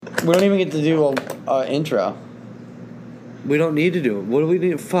We don't even get to do a intro. We don't need to do it. What do we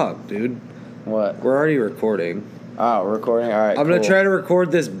need? Fuck, dude. What? We're already recording. Oh, recording? All right, I'm gonna try to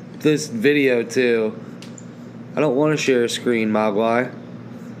record this video, too. I don't want to share a screen, Mogwai.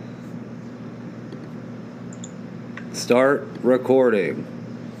 Start recording.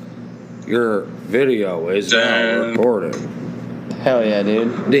 Your video is now recording. Hell yeah,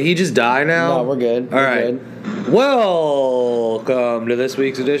 dude. Did he just die now? No, we're good. All right. Welcome to this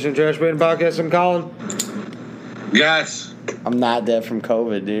week's edition of Trash Man Podcast. I'm Colin. Yes. I'm not dead from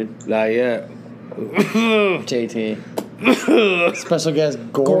COVID, dude. Not yet. JT. Special guest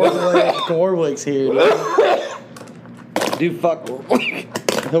Gorlick's here, dude. Dude, fuck.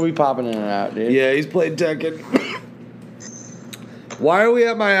 He'll be popping in and out, dude. Yeah, he's playing Tekken. Why are we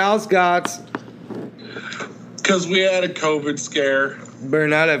at my house, Gots? Because we had a COVID scare. Better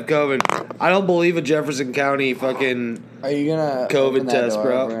not have COVID. I don't believe a Jefferson County fucking Are you gonna COVID test, door?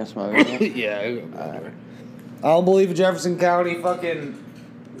 bro. We're gonna smoke it. Yeah. I don't believe a Jefferson County fucking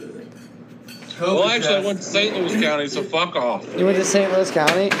COVID Well, actually, test. I went to St. Louis County, so fuck off. You went to St. Louis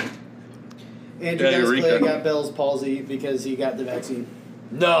County? Andrew Yeah, Dice Clay Eureka. got Bell's palsy because he got the vaccine.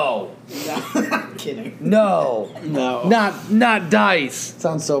 No. No, I'm kidding. No. No. Not Dice.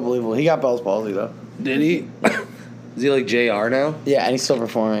 Sounds so believable. He got Bell's palsy, though. Did he? Is he like JR now? Yeah, and he's still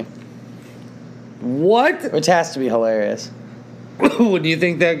performing. What? Which has to be hilarious. What do you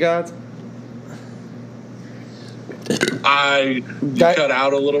think that got? You cut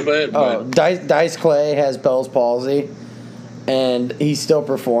out a little bit, Oh, but Dice Clay has Bell's palsy, and he's still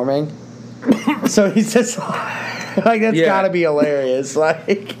performing. So he's just like, that's Yeah. gotta be hilarious. Like,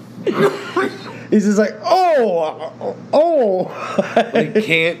 he's just like, oh. He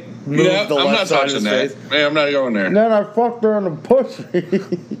can't move yeah, the I'm left not side of his touching that. face. Man, I'm not going there. And then I fucked her in the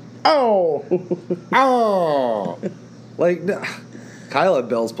pussy. Oh. Oh. Like, no. Kyle had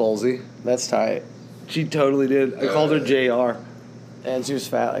Bell's palsy. That's tight. She totally did. I called her JR. And she was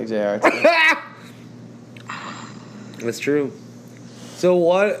fat like JR. That's true. So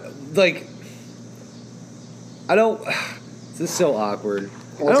what, like, I don't, this is so awkward.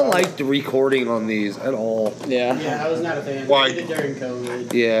 I don't like the recording on these at all. Yeah. Yeah, I was not a fan. Why? We did it during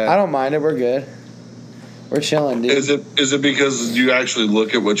COVID. Yeah. I don't mind it. We're good. We're chilling, dude. Is it because you actually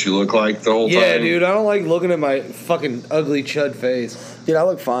look at what you look like the whole time? Yeah, dude, I don't like looking at my fucking ugly chud face. Dude, I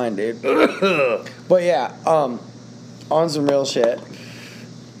look fine, dude. But yeah, on some real shit.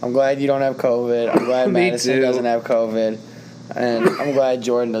 I'm glad you don't have COVID. I'm glad Me Madison too. doesn't have COVID. And I'm glad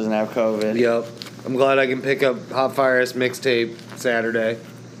Jordan doesn't have COVID. Yep. I'm glad I can pick up Hot Fire S mixtape Saturday.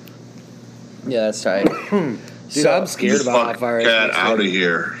 Yeah, that's tight. Dude, I'm scared Just about fuck Hot Fire that S out of mixtape.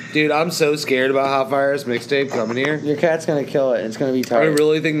 here. Dude, I'm so scared about Hot Fire S mixtape coming here. Your cat's gonna kill it. It's gonna be I tight.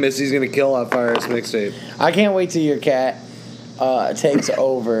 really think Missy's gonna kill Hot Fire S mixtape. I can't wait till your cat takes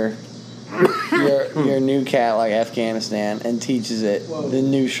over your new cat like Afghanistan and teaches it the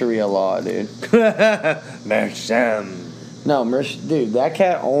new Sharia law, dude. Mersham. No, dude, that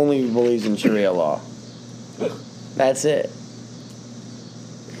cat only believes in Sharia law. That's it.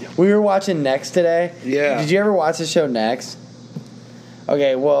 We were watching Next today. Yeah. Did you ever watch the show Next?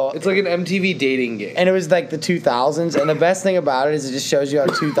 Okay, well, It's like an MTV dating game. and it was like the 2000s, and the best thing about it is it just shows you how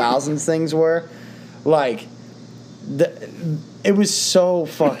 2000s things were. Like, it was so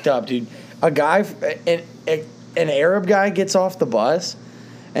fucked up, dude. A guy, an Arab guy gets off the bus,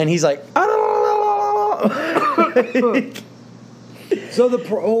 and he's like, So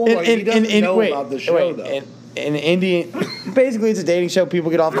he doesn't know about the show, though. In Indian, basically it's a dating show.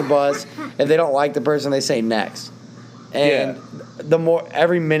 People get off the bus. If they don't like the person, they say next. And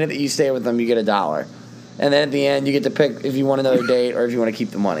every minute that you stay with them, you get $1. And then at the end, you get to pick if you want another date or if you want to keep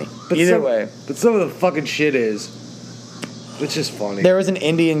the money. Either way. But some of the fucking shit is, it's just funny. There was an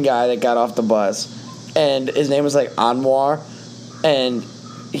Indian guy that got off the bus, and his name was like Anwar, and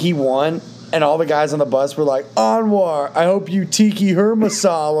he won. And all the guys on the bus were like, Anwar, I hope you tiki her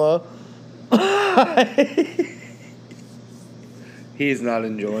masala. He's not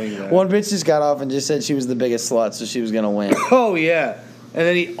enjoying that. One bitch just got off and just said she was the biggest slut, so she was going to win. Oh, yeah. And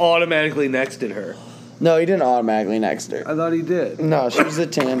then he automatically nexted her. No, he didn't automatically next her. I thought he did. No, she was a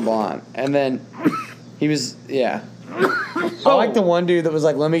tan blonde. And then he was, yeah. I like the one dude that was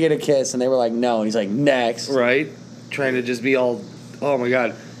like, let me get a kiss. And they were like, no. And he's like, next. Right? Trying to just be all, oh, my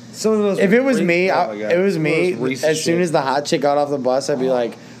God. Some of the most If it was racist- me, oh my God. it was Some of me. the most racist As soon shit. as the hot chick got off the bus, I'd be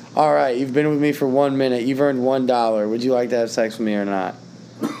like, all right, you've been with me for 1 minute. You've earned $1. Would you like to have sex with me or not?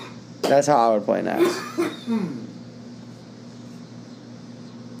 That's how I would play next.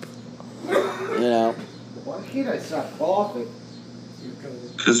 You know? Why can't I stop coughing?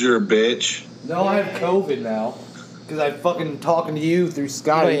 Because you're a bitch. No, I have COVID now. because I fucking talking to you through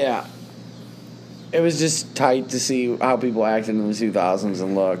Scotty. But yeah, it was just tight to see how people acted in the 2000s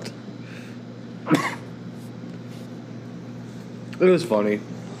and looked. It was funny.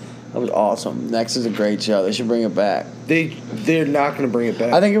 That was awesome. Next is a great show. They should bring it back. They're not gonna bring it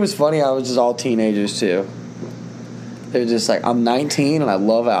back. I think it was funny. I was just all teenagers too. They were just like, I'm 19 and I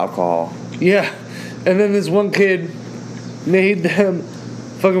love alcohol. Yeah, and then this one kid made them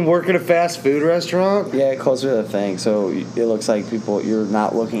fucking work at a fast food restaurant. Yeah, closer to the thing, so it looks like you're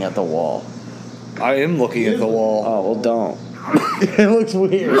not looking at the wall. I am looking at the wall. Oh, well, don't. It looks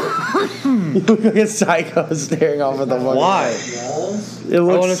weird. You look like a psycho staring off at the wall. Why? It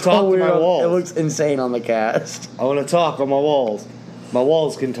looks wanna so talk to weird my walls. It looks insane on the cast. I want to talk on my walls. My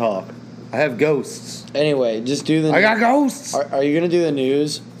walls can talk. I have ghosts. Anyway, just do the. I got ghosts. Are you gonna do the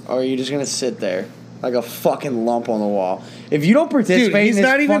news, or are you just gonna sit there like a fucking lump on the wall? If you don't participate, Dude, he's in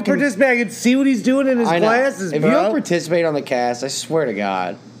this not even fucking, participating. I can see what he's doing in his I know. glasses, If bro. you don't participate on the cast, I swear to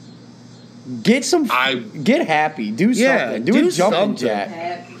God, get get happy. Do something. Yeah, do do a jumping something.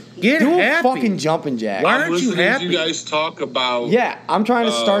 jack. Get Do a happy. fucking jumping jack. Why I'm aren't you listening happy? to you guys talk about Yeah, I'm trying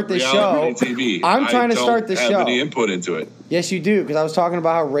to start this show. reality TV. I'm trying to start the I don't show. have any input into it. Yes, you do, because I was talking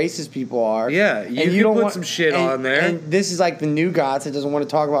about how racist people are. Yeah, you can don't put want some shit and- on there. And this is like the new gods that doesn't want to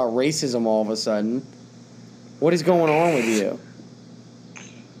talk about racism all of a sudden. What is going on with you?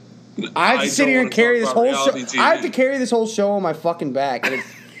 I have to sit don't here and wanna carry this talk whole about show. reality I have to TV. carry this whole show on my fucking back, and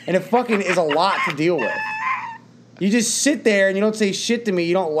it fucking is a lot to deal with. You just sit there and you don't say shit to me.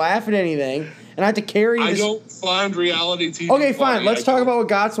 You don't laugh at anything, and I have to carry I this. don't find reality TV. Okay, fine. funny. Let's I talk don't. about what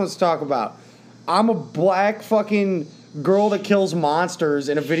Gots wants to talk about. I'm a black fucking girl that kills monsters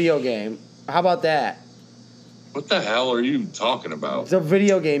in a video game. How about that? What the hell are you talking about? It's a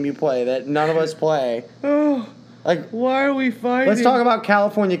video game you play that none of us play. Oh, Like, why are we fighting? let's talk about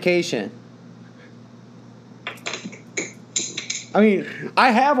Californication. I mean,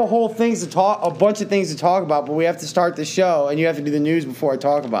 I have a bunch of things to talk about, but we have to start the show, and you have to do the news before I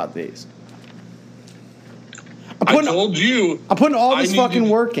talk about these. I told you. I'm putting all I this needed- fucking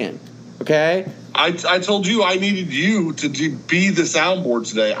work in. Okay. I told you I needed you to be the soundboard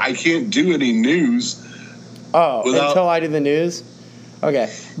today. I can't do any news. Oh, Without- until I do the news?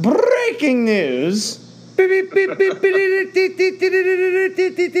 Okay. Breaking news.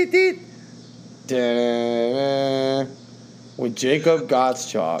 With Jacob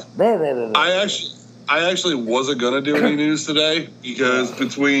Gottschalk. I actually wasn't gonna do any news today because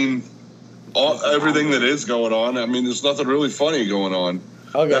between everything that is going on, I mean, there's nothing really funny going on.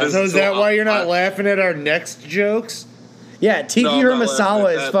 Okay. So is that why you're not I- laughing at our next jokes? Yeah, Tiki No, I'm not laughing Hiramasawa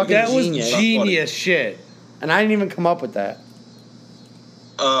at is that. fucking That was genius. genius shit. And I didn't even come up with that.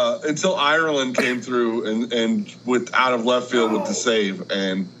 Until Ireland came through and with out of left field with the save,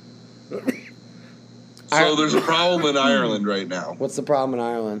 and so there's a problem in Ireland right now. What's the problem in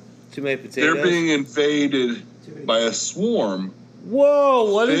Ireland? Too many potatoes. They're being invaded by a swarm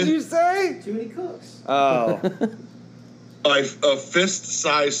Whoa! What did you say? Too many cooks. Oh, of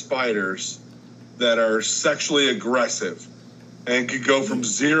fist-sized spiders that are sexually aggressive and could go from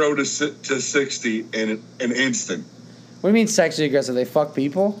 0 to 60 in an instant. What do you mean sexually aggressive? They fuck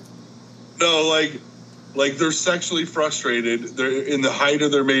people? No, like they're sexually frustrated. They're in the height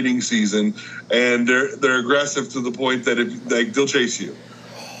of their mating season, and they're aggressive to the point that they'll chase you.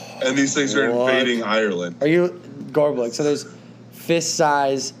 And these things are What? invading Ireland. Are you Gorblik? So there's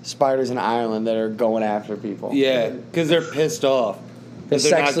fist-sized spiders in Ireland that are going after people. yeah, because they're pissed off because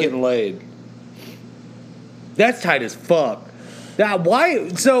They're they're not sexually- getting laid. That's tight as fuck. Now, why?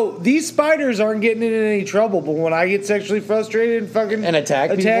 So these spiders aren't getting in any trouble, but when I get sexually frustrated and fucking And attack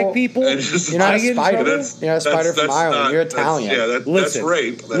people? And just- You're not I a get in spider. trouble? That's- You're not a spider from Ireland. You're Italian. That's Listen,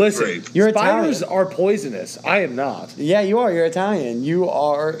 rape. That's listen. rape. You're Spiders Italian. are poisonous. I am not. Yeah, you are. You're Italian. You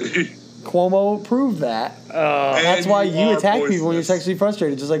are. Cuomo proved that. That's why you are attack people when you're poisonous. sexually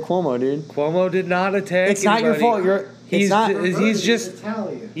frustrated, just like Cuomo, dude. Cuomo did not attack. It's not your anybody. fault. He's not. he's just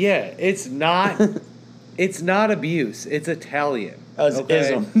Italian. yeah. It's not. It's not abuse. It's Italian. Okay?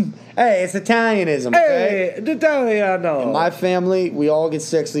 Ism. Hey, it's Italianism. Okay. Hey, Italiano. In my family, we all get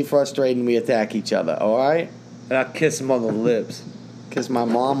sexually frustrated and we attack each other. All right. And I kiss him on the lips. Kiss my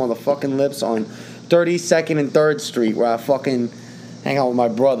mom on the fucking lips on 32nd and 3rd Street, where I fucking hang out with my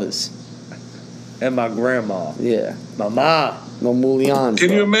brothers. And my grandma. Yeah. Mama. No Mulians. Can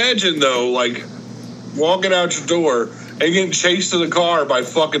you though. imagine though, like walking out your door and getting chased to the car by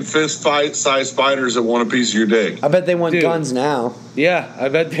fucking fist-sized spiders that want a piece of your dick? I bet they want Dude. guns now. Yeah, I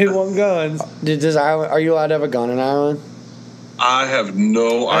bet they want guns. Does Ireland, are you allowed to have a gun in Ireland? I have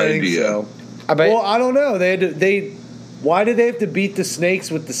no I think idea. so. I bet. Well, I don't know. Why did they have to beat the snakes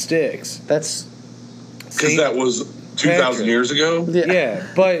with the sticks? That's. Because See? that was 2,000 years ago. Yeah,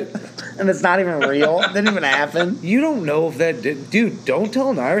 but And it's not even real. It didn't even happen. you don't know if that dude. Don't tell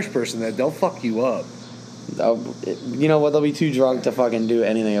an Irish person that; they'll fuck you up. You know what? They'll be too drunk to fucking do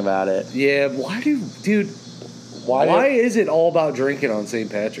anything about it. Yeah, dude? Why is it all about drinking on St.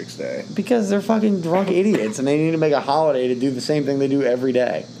 Patrick's Day? Because they're fucking drunk idiots and they need to make a holiday to do the same thing they do every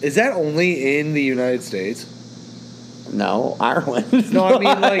day. Is that only in the United States? No, Ireland. No, I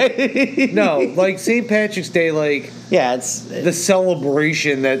mean like St. Patrick's Day, like Yeah, it's the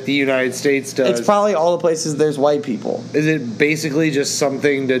celebration that the United States does. it's probably all the places there's white people. Is it basically just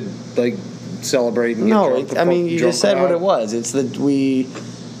something to like celebrate and get No, drunk? I mean you just said what it was. It's that we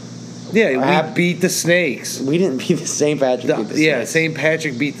beat the snakes. we didn't beat the St. Patrick. beat the snakes. St.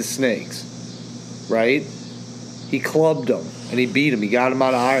 Patrick beat the snakes, right? He clubbed them and he beat them. He got them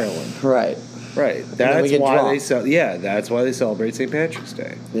out of Ireland, Right. right? then we That's get why drunk. that's why they celebrate St. Patrick's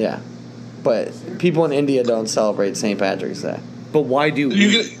Day. Yeah. But people in India don't celebrate St. Patrick's Day. But why do You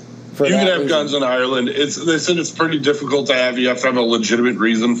we? can, For you that can have reason. guns in Ireland. They said it's pretty difficult to have. You have to have a legitimate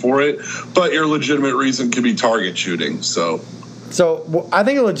reason for it. But your legitimate reason can be target shooting. So I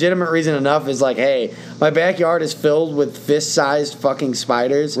think a legitimate reason enough is like, hey, my backyard is filled with fist-sized fucking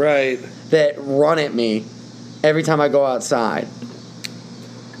spiders Right. that run at me every time I go outside.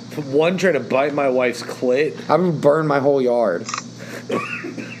 One tried to bite my wife's clit. I would burn my whole yard.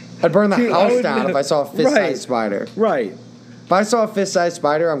 I'd burn the Dude, I house would down never- if I saw a fist-sized Right. spider. Right. If I saw a fist-sized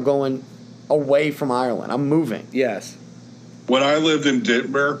spider, I'm going away from Ireland. I'm moving. Yes. when I lived in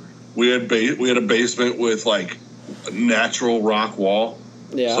Ditmer, we had a basement with like a natural rock wall.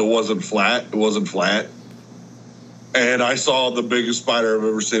 Yeah. So it wasn't flat. And I saw the biggest spider I've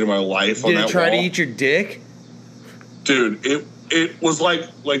ever seen in my life on Did that it try wall. to eat your dick? Dude, it was like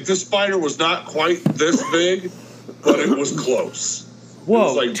this spider was not quite this big, but it was close. Whoa, it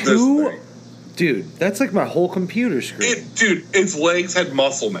was like two? this big. Dude, that's like my whole computer screen. Its legs had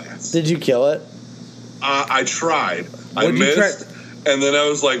muscle mass. Did you kill it? I tried. I What'd you missed. And then I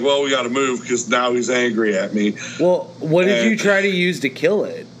was like, well, we got to move because now he's angry at me. Well, what did you And- try to use to kill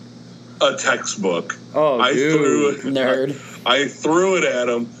it? A textbook. Oh, I dude. threw it. Nerd. I threw it at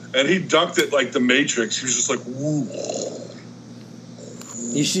him, and he ducked it like the Matrix. He was just like, woo.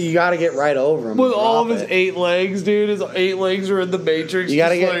 You got to get right over him. With and all of drop his it. 8 legs, dude. His 8 legs are in the Matrix. You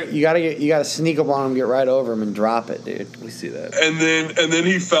gotta just you gotta sneak up on him, get right over him, and drop it, dude. We see that. And then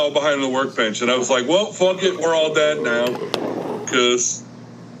he fell behind the workbench, and I was like, well, fuck it, we're all dead now, because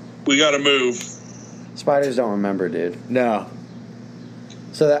we got to move. Spiders don't remember, dude. No.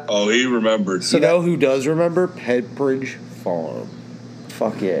 So that Oh, he remembered. So you know who does remember? Pepperidge Farm.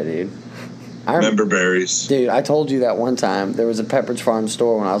 fuck yeah, dude. I Member berries. Dude, I told you that one time there was a Pepperidge Farm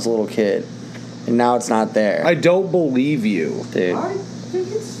store when I was a little kid, and now it's not there. I don't believe you. Dude, I think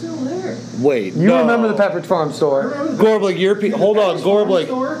it's still there. Wait. you remember the Pepperidge Farm store? Gorblik, you're hold on, Gorblik.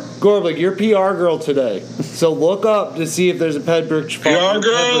 Store? Gorblik, you're PR girl today. So look up to see if there's a Pepperidge Farm. PR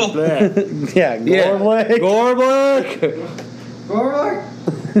girl? Pepperidge- Yeah, Yeah. Gorblik. Gorblik. Gorlock?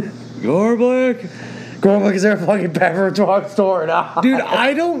 Gorblik. Gorblik, is there a fucking Pepperidge Farm store? Nah. Dude,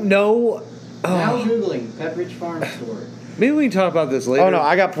 I don't know. Now Googling Pepperidge Farm Store. Maybe we can talk about this later. Oh no,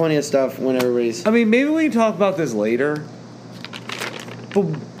 I got plenty of stuff when everybody's. I mean, maybe we can talk about this later. But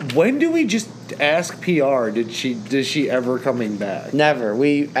when do we just ask PR? Does she ever coming back? Never.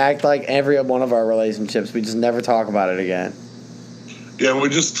 We act like every one of our relationships. We just never talk about it again. Yeah, we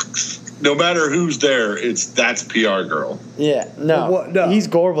just, no matter who's there, that's PR girl. Yeah, no. What? No. He's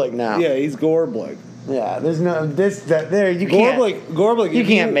Gorblik now. Yeah, he's Gorblik. Yeah, there's no there. You can't. Gorblik. You if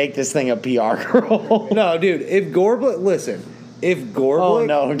can't make this thing a PR girl. No, dude. If Gorblik, listen. If Gorblik, Oh,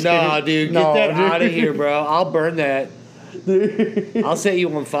 no, dude. nah, dude, No, get that dude. out of here, bro. I'll burn that. I'll set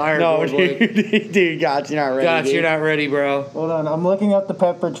you on fire, No, Gorblik. dude, God, you're not ready. Gosh, dude. you're not ready, bro. Hold on, I'm looking up the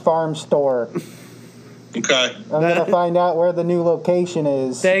Pepperidge Farm store. Okay. I'm gonna find out where the new location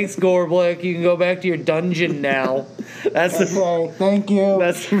is. Thanks, Gorblik. You can go back to your dungeon now. That's the Okay, thank you.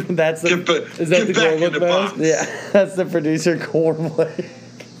 that's Get, the Is that the back in Gorblik the mask? box. yeah that's the producer Gorblik.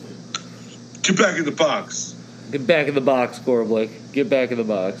 Get back in the box. Get back in the box, Gorblik. Get back in the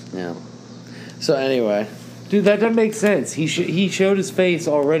box. Yeah. So anyway, Dude, that doesn't make sense. He showed his face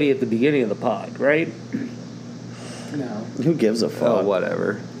already at the beginning of the pod, right? No. who gives a fuck?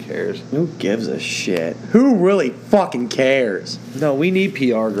 whatever. Who cares? Who gives a shit? Who really fucking cares? No, we need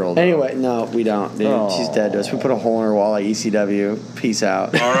PR girl. Though. Anyway, no, we don't, dude. Aw. She's dead to us. We put a hole in her wall like ECW. Peace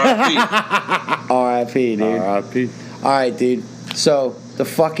out. R.I.P. R.I.P. dude. R.I.P. All right, dude. So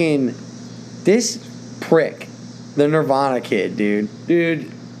this prick, the Nirvana kid, dude.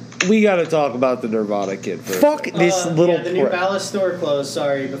 Dude, We got to talk about the Nirvana kid first. Fuck this little. Yeah, the New Balance store closed.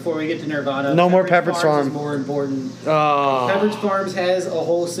 Sorry, before we get to Nirvana. No more Pepperidge Farms Farm. is more important. Oh. Pepperidge Farms has a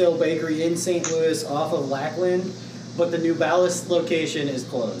wholesale bakery in St. Louis off of Lackland, but the New Balance location is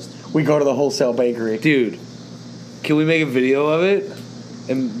closed. We go to the wholesale bakery. Dude, can we make a video of it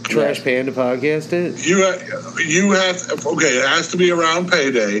and Trash Yes. Panda podcast it? You have okay. It has to be around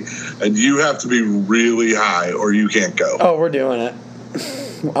payday, and you have to be really high, or you can't go. Oh, we're doing it.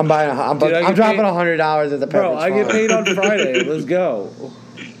 I'm buying. I'm Dude, I get dropping paid- $100 at the Pepperidge Bro, I get Farm. paid on Friday. Let's go.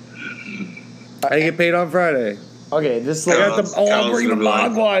 I get paid on Friday. Okay, just I like got the. Oh, I'll bring the gonna be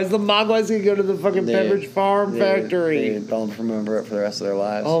like- Mogwais. The Mogwais can go to the fucking Dude, Pepperidge Farm factory. They don't remember it for the rest of their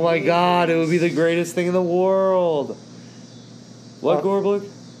lives. Oh my god, it would be the greatest thing in the world. What, Gorblik?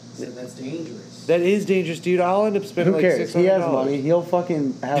 So that's dangerous. That is dangerous, dude. I'll end up spending Who like cares? $600. He has money. He'll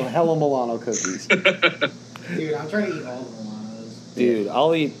fucking have hella Milano cookies. Dude, I'm trying to eat all the Milanos. Dude,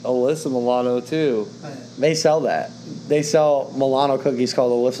 I'll eat Alyssa Milano too. They sell that. They sell Milano cookies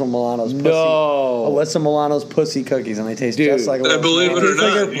called Alyssa Milano's Pussy. No. Alyssa Milano's Pussy cookies, and they taste Dude. just like Alyssa And believe it or It's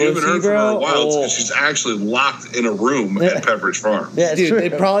like not, her you haven't pussy, heard from her in a bro. while Oh. because she's actually locked in a room at Pepperidge Farm. Yeah, it's Dude, true. they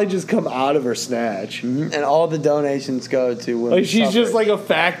probably just come out of her snatch. And all the donations go to women. Like she's just suffering. like a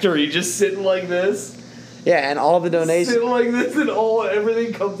factory, just sitting like this. Yeah, and all the donations. Sitting like this, and all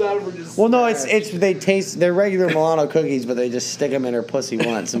everything comes out of her just. Well, no, it's snatched. they taste they're regular Milano cookies, but they just stick them in her pussy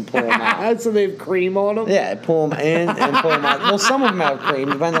once and pull them out. So they have cream on them. Yeah, pull them in and pull them out. Well, some of them have cream,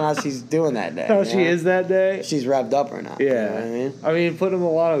 depending on how she's doing that day. How you she know? is that day. If she's revved up or not. Yeah, you know what I mean, putting a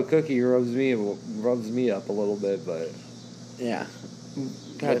Milano cookie rubs me up a little bit, but yeah.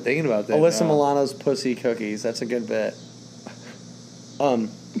 God, thinking about that. Alyssa now. Milano's pussy cookies. That's a good bit.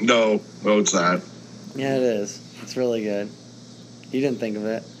 No, it's not. Yeah, it is. It's really good. You didn't think of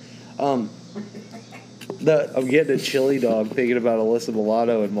it. I'm getting a chili dog thinking about Alyssa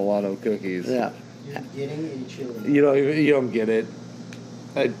Milano and Milano cookies. Yeah. You're getting a chili. You don't get it.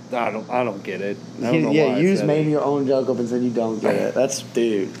 I don't get it. I don't know Yeah, why I you just said made it. your own joke up and said you don't get it. That's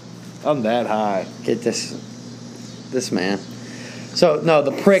dude. I'm that high. Get this man. So no,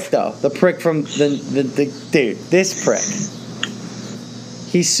 the prick though. The prick from the dude. This prick.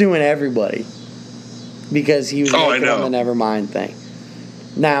 He's suing everybody because he was Oh, I making on know. the Nevermind thing.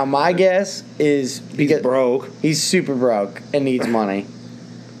 Now my guess is He's because broke. he's super broke and needs money,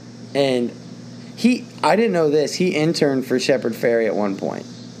 and I didn't know this. He interned for Shepard Fairey at one point.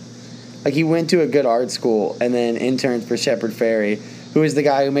 Like he went to a good art school and then interned for Shepard Fairey, who is the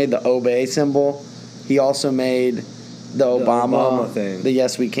guy who made the Obey symbol. He also made the Obama thing. the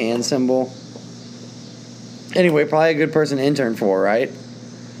Yes We Can symbol. Anyway, probably a good person to intern for, right?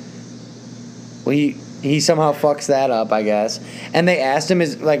 Well, he somehow fucks that up, I guess. And they asked him,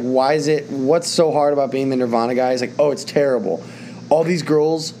 what's so hard about being the Nirvana guy? He's like, oh, it's terrible. All these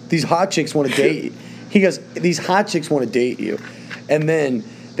girls, these hot chicks want to date you. He goes, these hot chicks want to date you. And then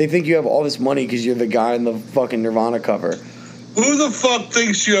they think you have all this money because you're the guy in the fucking Nirvana cover. Who the fuck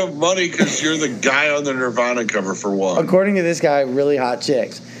thinks you have money because you're the guy on the Nirvana cover for one? According to this guy, really hot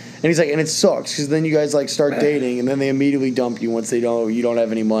chicks. And he's like, and it sucks because then you guys like start dating and then they immediately dump you once they know you don't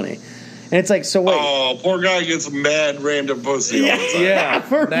have any money. And it's like, so wait. Oh, poor guy gets mad random pussy all the time. Yeah,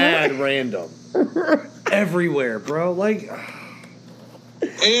 For mad random. Everywhere, bro. Like,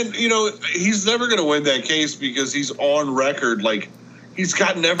 And, he's never going to win that case because he's on record. Like, he's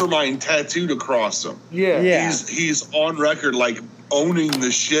got Nevermind tattooed across him. yeah. Yeah. He's on record, like, owning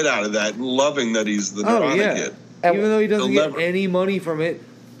the shit out of that and loving that he's the Oh, Nirvana yeah. kid. Even though he doesn't He'll get never- any money from it.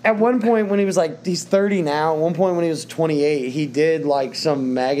 At one point when he was like, he's 30 now. At one point when he was 28, he did like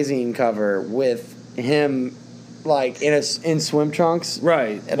some magazine cover with him, like in swim trunks,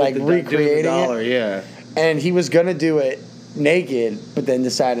 Right. And, like, With the recreating it. dollar, yeah. and he was gonna do it naked, but then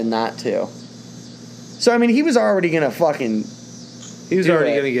decided not to. So I mean, he was already gonna fucking. He was Do already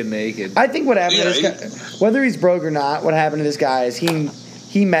it. going to get naked. I think what happened Yeah, to this guy, whether he's broke or not, what happened to this guy is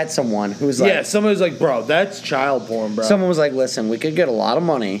he met someone who was like, Yeah, someone was like, bro, that's child porn, bro. someone was like, listen, we could get a lot of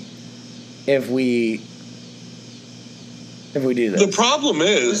money if we do this. The problem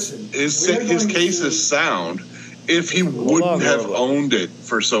is, Listen, his we are his going case to- is sound if he on, wouldn't have hold on. owned it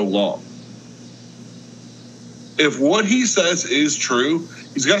for so long. If what he says is true,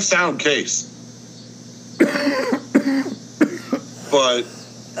 he's got a sound case. But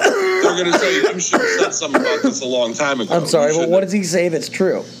they're going to say, you should have said something about this a long time ago. I'm sorry, You but shouldn't what have." does he say that's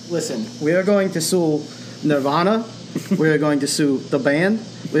true? Listen, we are going to sue Nirvana. We are going to sue the band.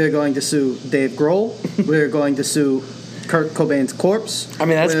 We are going to sue Dave Grohl. We are going to sue Kurt Cobain's corpse. I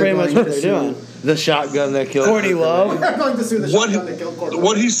mean, that's We are pretty much going what to they're sue- doing. The shotgun that killed Courtney Love. We are going to sue the What, shotgun that killed Kurt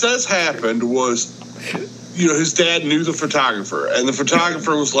what Cobain. he says happened was his dad knew the photographer, and the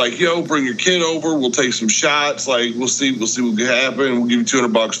photographer was like, "Yo, bring your kid over. We'll take some shots. Like, we'll see what can happen. We'll give you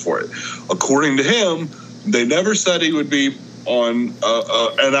 $200 for it." According to him, they never said he would be on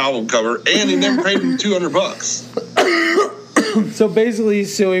an album cover, and he never paid him $200. So basically,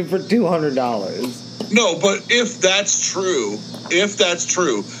 he's suing for $200. No, but if that's true,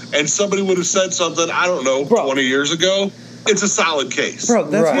 and somebody would have said something, I don't know, 20 years ago, it's a solid case. Bro,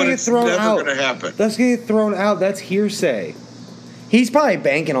 that's Right. going to get thrown Never out. going to happen. That's going to get thrown out. That's hearsay. He's probably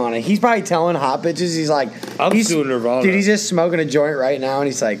banking on it. He's probably telling hot bitches, he's like, I'm suing Nirvana. Dude, he's just smoking a joint right now, and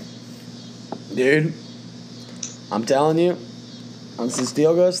he's like, dude, I'm telling you, once this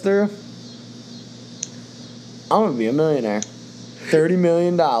deal goes through, I'm going to be a millionaire. $30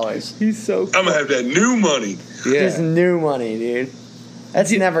 million. He's so cool. I'm going to have that new money. Yeah. Just new money, dude.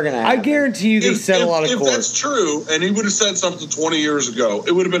 That's never going to happen. I guarantee you they settle out of If court. that's true, and he would have said something 20 years ago,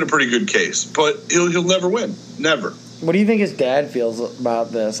 it would have been a pretty good case. But he'll never win. Never. What do you think his dad feels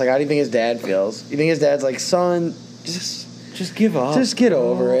about this? Like, how do you think his dad feels? You think his dad's like, son, just give up. Just get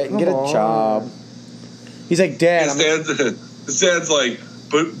over it and get a job. He's like, Dad, His dad's like,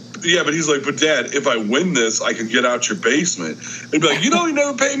 but he's like, but Dad, if I win this, I can get out your basement. He'd be like, you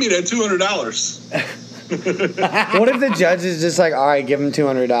never paid me that $200. what if the judge is just like, all right, give him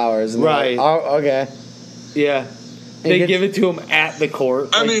 $200? And Right. Like, oh, okay. Yeah. They give it to him at the court.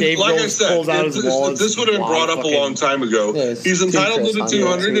 I mean, Dave like Grohl I said, pulls out his wallet. this would have been brought up a long time ago. Yeah, he's entitled to the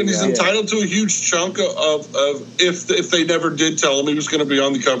 200, and he's yeah. entitled to a huge chunk of if they never did tell him he was going to be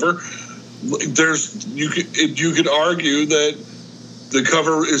on the cover. You could argue that the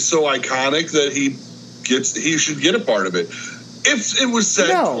cover is so iconic that he should get a part of it. If it was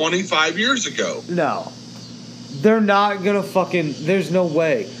said 25 years ago, No. They're not going to fucking... There's no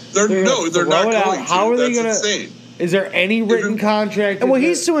way. they're not throw it going out. to. How are they That's going to... insane. Is there any written contract? Well,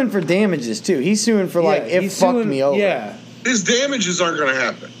 he's suing for damages, too. He's suing for, like, it he's fucked suing- me over. Yeah. His damages aren't going to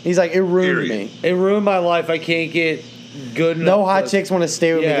happen. He's like, it ruined Period. me. It ruined my life. I can't get good enough. No hot pussy. chicks want to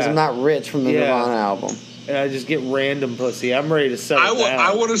stay with me because Yeah. I'm not rich from the Yeah. Nirvana album. And I just get random pussy. I'm ready to settle down.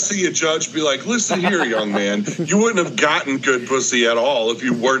 I want to see a judge be like, listen here, young man, you wouldn't have gotten good pussy at all if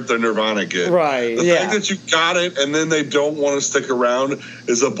you weren't the Nirvana kid. Right. The Yeah. fact that you got it and then they don't want to stick around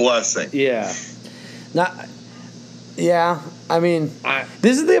is a blessing. Yeah. Yeah, I mean,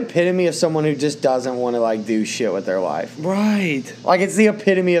 this is the epitome of someone who just doesn't want to, like, do shit with their life. Right. Like, it's the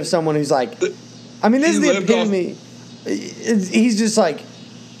epitome of someone who's like, I mean, this is the epitome. He's just like,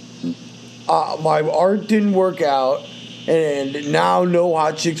 my art didn't work out, and now no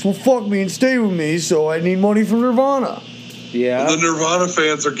hot chicks will fuck me and stay with me, so I need money from Nirvana. Yeah. The Nirvana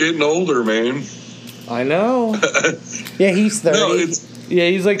fans are getting older, man. I know. Yeah, he's 30. No, it's Yeah,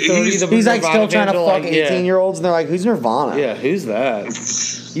 he's like 30. He's like still trying to fuck yeah. 18-year-olds, and they're like, who's Nirvana? Yeah, who's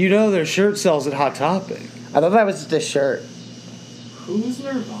that? You know their shirt sells at Hot Topic. I thought that was just a shirt. Who's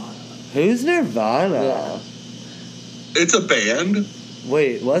Nirvana? Who's Nirvana? Yeah. it's a band.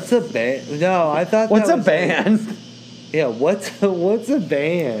 Wait, what's a band? No, I thought What's that a was band? Yeah, what's a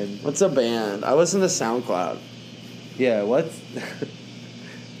band? What's a band? I listen to SoundCloud. Yeah, what's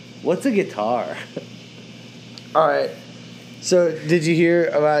a guitar? All right. So, did you hear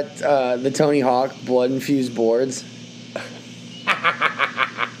about the Tony Hawk blood-infused boards?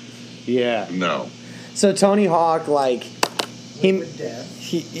 Yeah. No. So, Tony Hawk, like,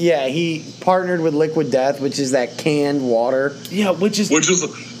 he partnered with Liquid Death, which is that canned water. Yeah, which is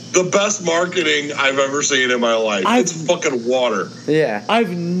the best marketing I've ever seen in my life. It's fucking water. Yeah.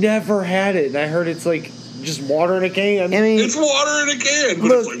 I've never had it, and I heard it's like just water in a can. I mean, It's water in a can. But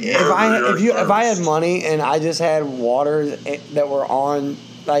look, it's like if I had money and I just had water that were on,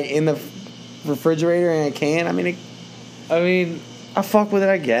 like, in the refrigerator in a can, I mean, I fuck with it,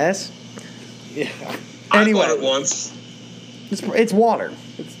 I guess. Yeah. Anyway. I bought it once. It's water.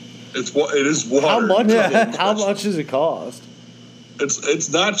 It is water. How much? Yeah. How much does it cost? It's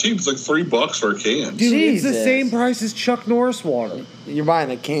not cheap. It's like $3 for a can. Dude, it's the Jesus. same price as Chuck Norris water. You're buying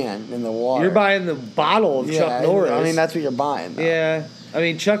the can in the water. You're buying the bottle of Chuck Norris. I mean, that's what you're buying. Though. Yeah, I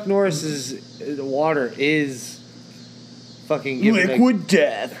mean Chuck Norris's water is fucking giving Liquid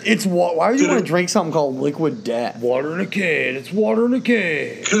Death. It's why would you want to drink something called Liquid Death? water in a can. It's water in a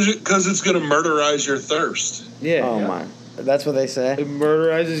can. Because it's going to murderize your thirst. Yeah. Oh my, that's what they say. It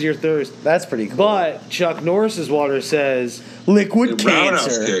murderizes your thirst. That's pretty cool. But Chuck Norris's water says Liquid It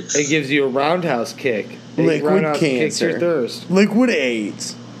roundhouse Cancer. kicks. it gives you a roundhouse kick. Liquid Roundhouse kicks Cancer. your thirst. Liquid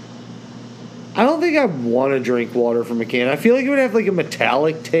AIDS. I don't think I want to drink water from a can. I feel like it would have like a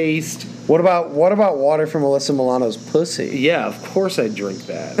metallic taste. What about water from Alyssa Milano's pussy? Yeah, of course I'd drink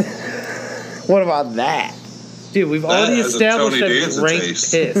that. What about that? Dude, we've That already has a established Tony I've Danza drank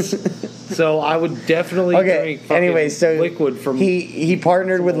taste. piss. So I would definitely Okay. drink fucking Anyway, so liquid from. he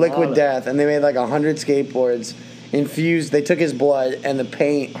partnered with Liquid Milano. Death, and they made like 100 skateboards. Infused. They took his blood and the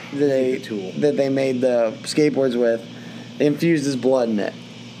paint that they made the skateboards with. They infused his blood in it,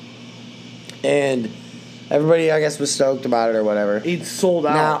 and everybody, I guess, was stoked about it or whatever. It sold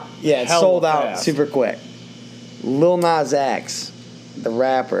out. Now, yeah, it hella sold out fast. super quick. Lil Nas X, the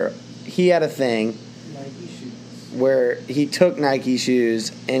rapper, he had a thing where he took Nike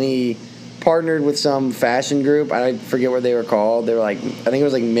shoes and he partnered with some fashion group. I forget what they were called. They were like, I think it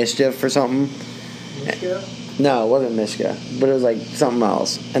was like Mischief or something. No, it wasn't Mishka, but it was like something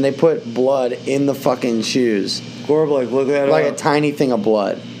else. And they put blood in the fucking shoes, Gorb, look that like up. a tiny thing of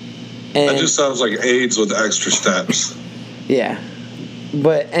blood. And That just sounds like AIDS with extra steps. yeah,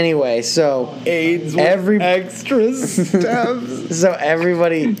 but anyway, so AIDS with every extra steps. so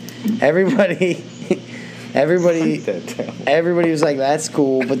everybody was like, that's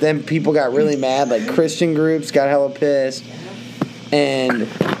cool. But then people got really mad. Like Christian groups got hella pissed, and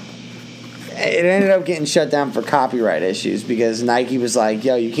it ended up getting shut down for copyright issues because Nike was like,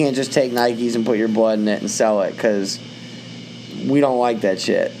 yo, you can't just take Nikes and put your blood in it and sell it because we don't like that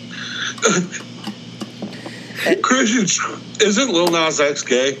shit. Christians, isn't Lil Nas X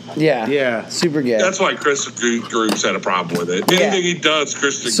gay? Yeah. Yeah. Super gay. That's why Christian groups had a problem with it. Anything he does,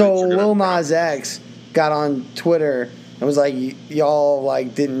 Christian So groups are gonna- Lil Nas X got on Twitter and was like, y'all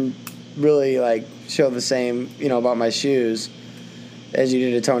like didn't really like show the same, about my shoes as you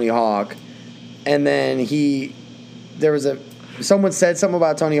did to Tony Hawk. And then someone said something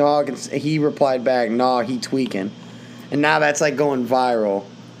about Tony Hawk and he replied back, nah, he tweaking. And now that's like going viral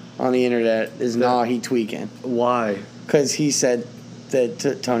on the internet is nah, he tweaking. Why? Because he said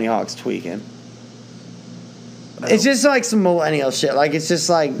that Tony Hawk's tweaking. It's just like some millennial shit. Like, it's just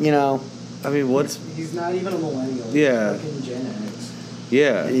like, I mean, what's. He's not even a millennial. Yeah. He's fucking Gen X.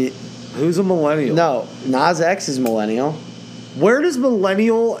 Yeah. Who's a millennial? No, Nas X is millennial. Where does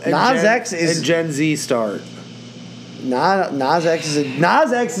millennial and Nas X is- and Gen Z start? Nas X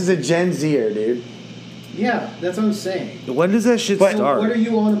is a Gen Zer, dude. Yeah, that's what I'm saying. When does that shit But- start? What are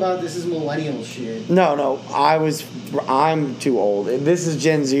you on about? This is millennial shit. No, I'm too old. This is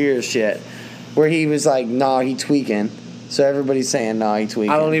Gen Zer shit, where he was like, nah, he tweaking. So everybody's saying, nah, he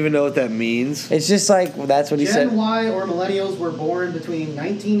tweaking. I don't even know what that means. It's just like, that's what he Gen said. Y or millennials were born between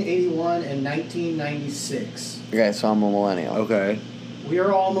 1981 and 1996. Okay, so I'm a millennial. Okay. We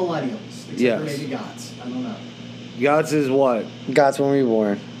are all millennials, except Yes. for maybe Gots. I don't know. Gots is what? God's when we were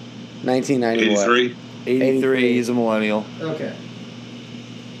born. 1990 what? 83. 83. He's a millennial. Okay.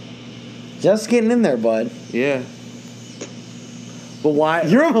 Just getting in there, bud. Yeah. But why?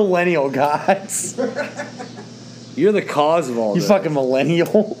 You're a millennial, guys. You're the cause of all You this. fucking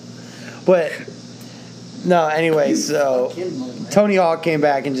millennial. But no, anyway, so Fucking millennial. Tony Hawk came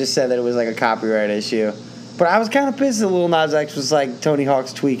back and just said that it was like a copyright issue. But I was kind of pissed that Lil Nas X was like, Tony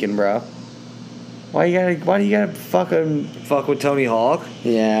Hawk's tweaking, bro. Why do you gotta fucking Fuck with Tony Hawk.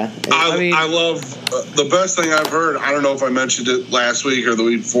 yeah? I mean- I love the best thing I've heard. I don't know if I mentioned it last week or the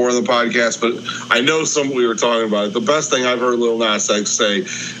week before in the podcast, but I know we were talking about it. The best thing I've heard Lil Nas X say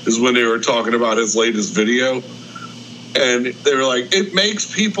is when they were talking about his latest video, and they were like, "It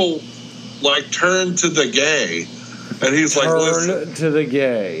makes people like turn to the gay," and he's like, "Listen." Turn to the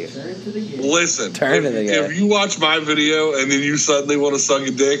gay. Turn to the game. Listen, Turn to the guy. if you watch my video and then you suddenly want to suck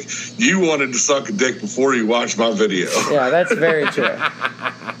a dick, you wanted to suck a dick before you watched my video. Yeah, that's very true.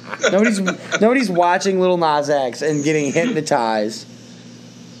 Nobody's watching Lil Nas X and getting hypnotized.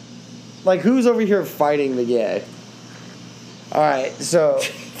 Like, who's over here fighting the gay? All right, so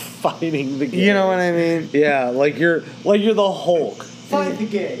Fighting the gay. you know what I mean? Yeah, like you're the Hulk. Fight the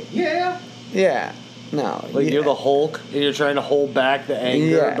gay. Yeah. Yeah. No. Like yeah. you're the Hulk, and you're trying to hold back the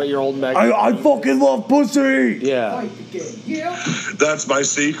anger, Yeah. but you're holding back. I fucking love pussy. Yeah. Fight the gay. Yeah. That's my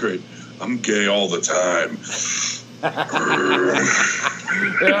secret. I'm gay all the time.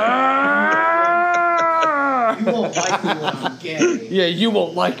 You won't like me when I'm gay. Yeah, you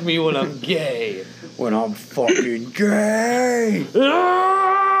won't like me when I'm gay. When I'm fucking gay.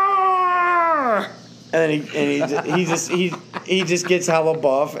 And then he just gets hella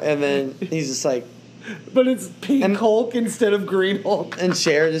buff, and then he's just like, But it's pink And- Hulk instead of green Hulk. and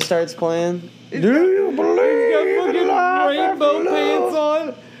Cher just starts playing. Do you He's got believe fucking in life rainbow after pants love?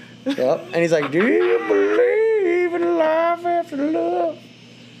 on. Yep. And he's like, do you believe in life after love?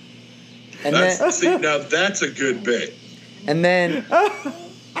 And then, See, now that's a good bit. and then,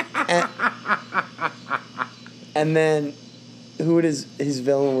 and then, who would his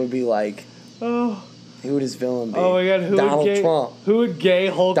villain would be like? Oh, Who would his villain be? oh my God! Donald Trump. Who would gay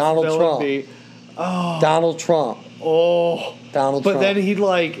Hulk Donald villain Trump. be? Donald Trump. Oh, Donald But Trump. then he'd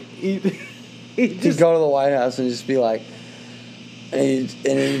He'd just go to the White House and just be like, and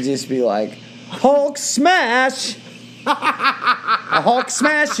he'd just be like, Hulk smash! A Hulk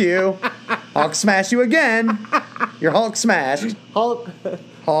smash you! Hulk smash you again! You're Hulk smashed. Hulk.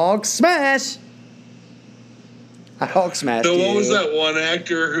 Hulk smash! I Hulk smashed So you. what was that one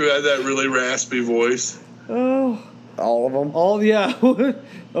actor who had that really raspy voice? Oh, All of them. all yeah,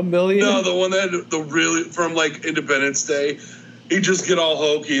 a million. No, the one that the really from like Independence Day. He'd just get all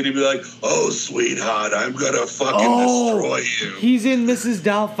hokey and he'd be like, "Oh, sweetheart, I'm gonna fucking destroy you." He's in Mrs.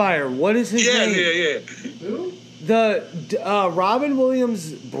 Doubtfire. What is his Yeah, name? yeah, yeah. Who? The Robin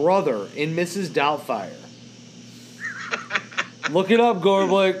Williams' brother in Mrs. Doubtfire. Look it up,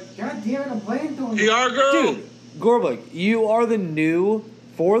 Gorblick. God damn it, I'm playing to him. PR girl. Dude, Gorblick, you are the new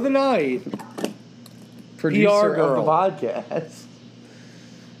for the night. Producer PR of girl. the podcast.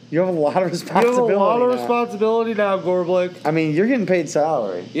 You have a lot of You have a responsibility. lot of now. responsibility now, Gorblick. I mean, you're getting paid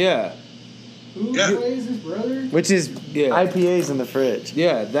salary, Yeah, Who Yeah. plays his brother? which is Yeah. IPAs in the fridge.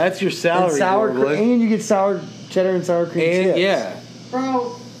 yeah, that's your And salary, sour Gorblick. and you get sour cheddar and sour cream And chips. yeah,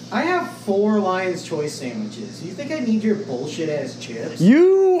 Bro, I have 4 Lion's Choice sandwiches. You think I need your bullshit ass chips?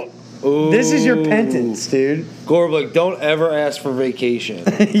 You. This is your Ooh. penance, dude. Gorblick, don't ever ask for vacation.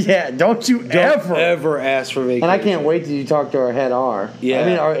 Yeah, don't you Don't ever ask for vacation. And I can't wait till you talk to our head R. Yeah. I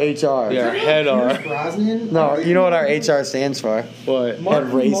mean our HR. Yeah, head Pierce on. Brosnan? No, you know what our HR stands for? What? Head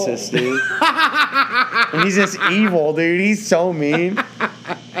Martin racist, Mull. dude. And he's just evil, dude. He's so mean.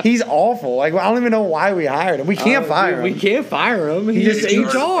 He's awful. Like I don't even know why we hired him. We can't fire him. We can't fire him. He's just just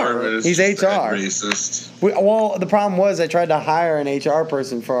eats HR. He's HR. Racist. Well, the problem was I tried to hire an HR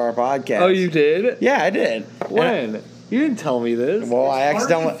person for our podcast. Oh, you did? Yeah, I did. When? You didn't tell me this. Well, I Harvey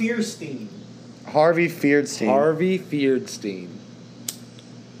accidentally Fierstein. Harvey Fierstein. Harvey Fierstein.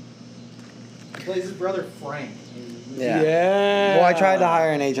 He plays his brother Frank. Yeah. Yeah. Well, I tried to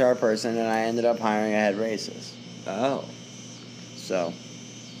hire an HR person and I ended up hiring a head racist. Oh. So.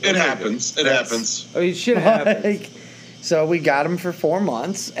 It happens. It happens. I mean, shit happens. Like, so we got him for 4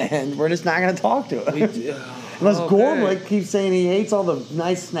 months, and we're just not going to talk to him. Unless Okay. Gorblick keeps saying he hates all the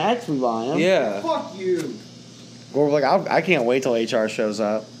nice snacks we buy him. Yeah. Fuck you. Gorblick, I can't wait till HR shows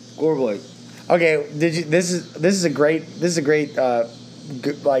up. Gorblick. Okay, did you? This is a great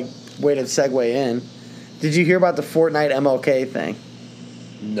like way to segue in. Did you hear about the Fortnite MLK thing?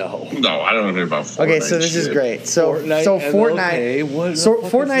 No. No, I don't hear about Fortnite. Okay, so this is shit. great. So Fortnite, Fortnite, MLK, what the so fuck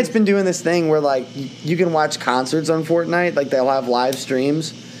is Fortnite's this? been doing this thing where like you can watch concerts on Fortnite. Like they'll have live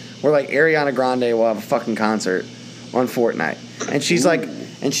streams where like Ariana Grande will have a fucking concert on Fortnite, and she's like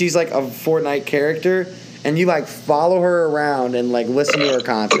a Fortnite character, and you like follow her around and like listen to her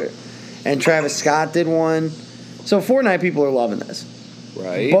concert. And Travis Scott did one. So Fortnite people are loving this.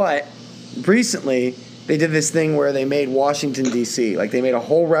 Right. But recently, they did this thing where they made Washington, D.C. Like, they made a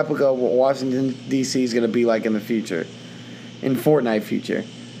whole replica of what Washington, D.C. is going to be like in the future. In Fortnite future.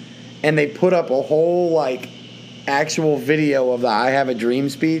 And they put up a whole, like, actual video of the I Have a Dream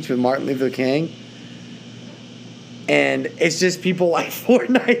speech with Martin Luther King. And it's just people, like,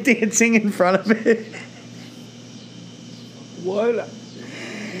 Fortnite dancing in front of it. What?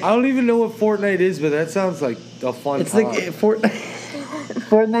 I don't even know what Fortnite is, but that sounds like a fun It's time. like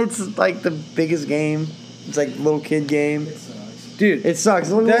Fortnite's, like, the biggest game. It's like a little kid game. It sucks. Dude, It sucks.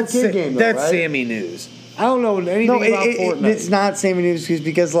 It's a little that's kid game, though, that's right? Sammy News. I don't know anything No, about Fortnite. it's not Sammy News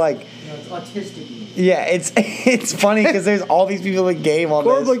because like, You know, it's autistic. yeah, it's funny because there's all these people in the game on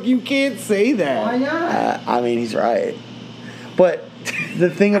this. Like, you can't say Why that. not? I mean, he's right, but the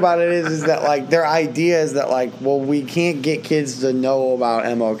thing about it is that like their idea is that like, well, we can't get kids to know about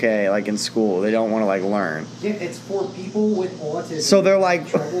MLK like in school. They don't want to like learn. Yeah, it's for people with autism. So they're like,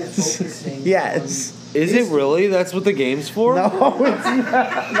 trouble focusing. yes. Is it really? That's what the game's for? No, it's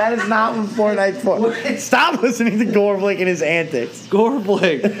not. That is not what Fortnite's for. Stop listening to Gorblick and his antics.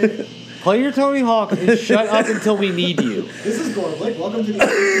 Gorblick. Play your Tony Hawk and shut up until we need you. This is Gorblick. Welcome to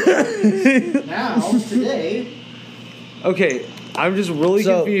the now today. Okay, I'm just really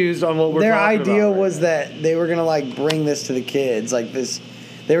So, confused on what we're Their talking idea about. was that they were gonna like bring this to the kids, like this.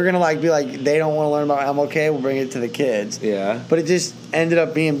 They were gonna like be like, they don't want to learn about MLK. We'll bring it to the kids. Yeah. But it just ended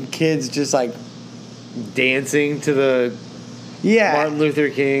up being kids just like, Dancing to the yeah. Martin Luther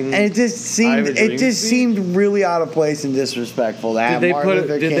King. And it just seemed I Have a Dream speech? seemed really out of place and disrespectful to have Martin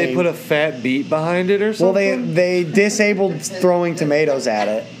Luther did they King. put a fat beat behind it or Well, something? they disabled throwing tomatoes at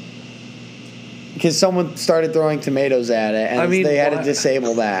it because someone started throwing tomatoes at it, and I mean, they had to why-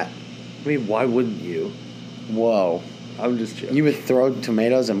 disable that. I mean, why wouldn't you? Whoa. I'm just joking. You would throw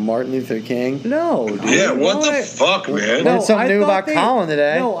tomatoes at Martin Luther King? No, dude. Yeah, what Why? the fuck, man? Learned something I new thought about Colin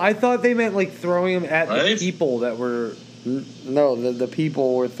today. No, I thght they meant like throwing them at the Right? people that were No, the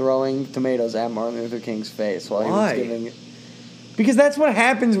people were throwing tomatoes at Martin Luther King's face while Why? he was giving it. Because that's what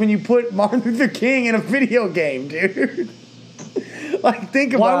happens when you put Martin Luther King in a video game, dude. Like,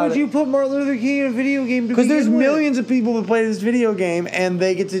 think about it. Why would you put Martin Luther King in a video game? Because there's millions of people that play this video game, and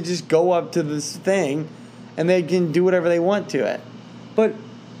they get to just go up to this thing, and they can do whatever they want to it. But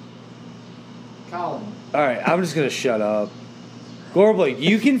Colin. all right, I'm just gonna shut up. Gorblik,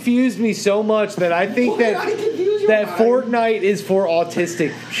 you confused me so much that I think Why did I confuse your that mind? Fortnite is for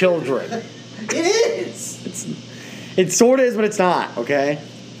autistic children. It is. It sort of is, but it's not. Okay.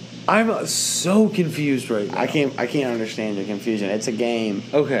 I'm so confused right now. I can't understand your confusion. It's a game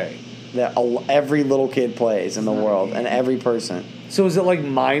Okay. that every little kid plays in the world, and every person. So is it like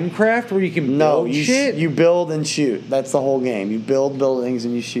Minecraft where you can No, build you shit? you build and shoot. That's the whole game. You build buildings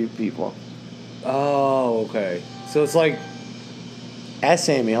and you shoot people. Oh, okay. So it's like Ask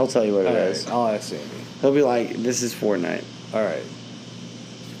Sammy. He'll tell you what it all is. right, I'll ask Sammy. He'll be like, "This is Fortnite." All right.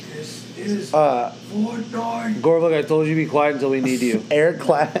 This is Fortnite. Gorblik, I told you to be quiet until we need you. Eric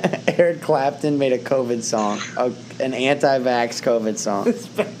Clapton made a COVID song, an anti-vax COVID song.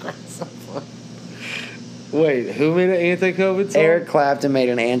 Wait, who made an anti-COVID song? Eric Clapton made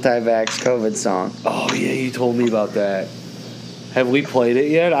an anti-vax COVID song. Oh yeah, you told me about that. Have we played it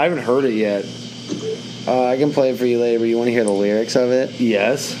yet? I haven't heard it yet. I can play it for you later, but you want to hear the lyrics of it?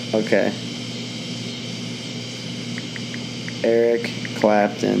 Yes. Okay. Eric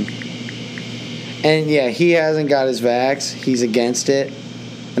Clapton. And yeah, he hasn't got his vax. He's against it.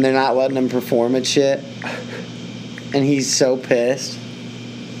 And they're not letting him perform at shit. And he's so pissed.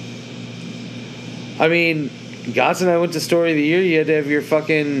 I mean, Gotts and I went to Story of the Year. You had to have your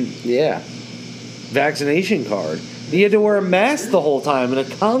fucking Yeah. vaccination card. You had to wear a mask the whole time in a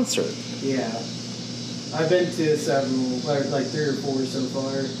concert. Yeah. I've been to several, like 3 or 4 so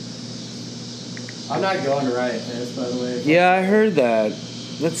far. I'm not going to Riot Fest, by the way. Yeah, I heard that.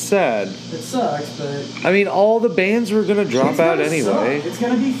 That's sad. It sucks, but I mean, all the bands were gonna drop it's out gonna anyway. suck. It's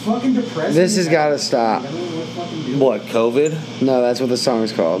gonna be fucking depressing. This has gotta stop. I don't know what fucking do. What, COVID? No, that's what the song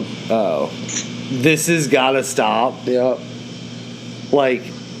is called. Oh. This has gotta stop. Yep. Like,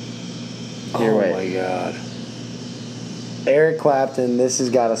 Here, oh wait. my god. Eric Clapton, This Has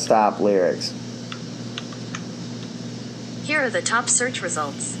Gotta Stop lyrics. Here are the top search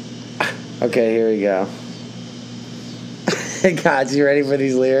results. Okay, here we go. God, you ready for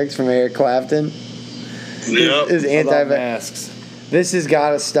these lyrics from Eric Clapton? Yep. His About anti masks. This has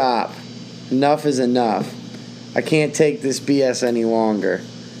gotta stop. Enough is enough. I can't take this BS any longer.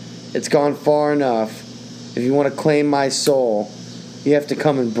 It's gone far enough. If you want to claim my soul, you have to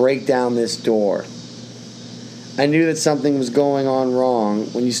come and break down this door. I knew that something was going on wrong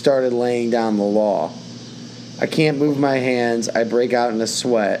when you started laying down the law. I can't move my hands. I break out in a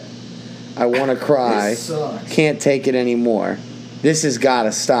sweat. I want to cry. This sucks. Can't take it anymore. This has got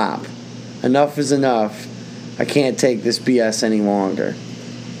to stop. Enough is enough. I can't take this BS any longer.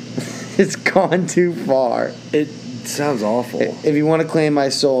 It's gone too far. It sounds awful. If you want to claim my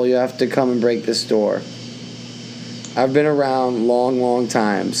soul, you have to come and break this door. I've been around long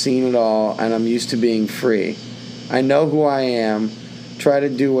time, seen it all, and I'm used to being free. I know who I am, try to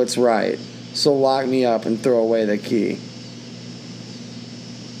do what's right, so lock me up and throw away the key.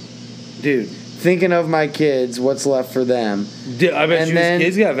 Dude, Thinking of my kids, what's left for them. I bet And you then- his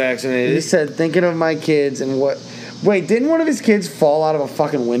kids got He vaccinated. said, thinking of my kids and what... Wait, didn't one of his kids fall out of a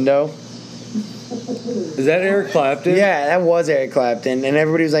fucking window? Is that Eric Clapton? Yeah, that was Eric Clapton, and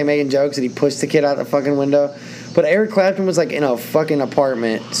everybody was like making jokes that he pushed the kid out the fucking window. But Eric Clapton was like in a fucking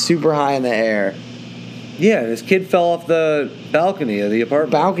apartment, super high in the air. Yeah, his kid fell off the balcony of the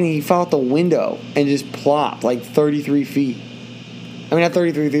apartment. Balcony, he fell out the window and just plopped like 33 feet. I mean, not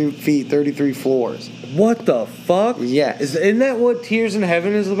 33 feet, 33 floors. What the fuck? Yes. Isn't that what Tears in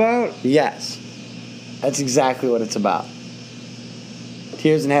Heaven is about? Yes. That's exactly what it's about.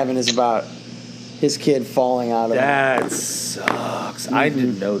 Tears in Heaven is about his kid falling out of That sucks. I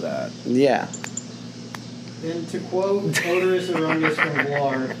didn't know that. Yeah. And to quote Odorous Arungus from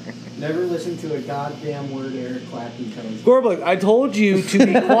Blar, never listen to a goddamn word Eric Clapton tells you. Gorblik, I told you to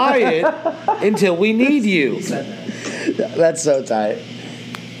be quiet until we need He you. said that. That's so tight.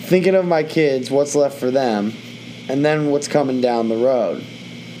 Thinking of my kids, what's left for them, and then what's coming down the road.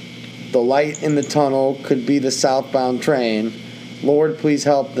 The light in the tunnel could be the southbound train. Lord, please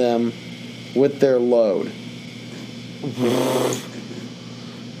help them with their load.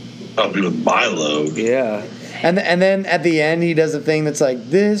 Help me with my load. Yeah. And then at the end, he does a thing that's like,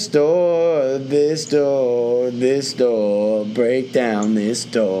 this door, this door, this door, break down this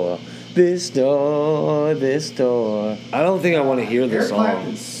door. This door, this door. I don't think I want to hear the Eric song.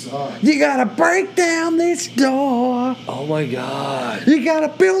 Clapton sucks. You gotta break down this door. Oh my god. You gotta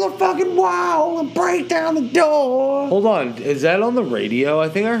build a fucking wall and break down the door. Hold on, is that on the radio? I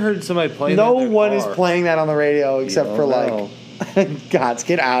think I heard somebody playing No that in their one is car. playing that on the radio except don't for know. like, Gods,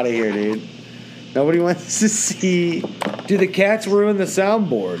 get out of here, dude. Nobody wants to see. Dude, the cats ruined the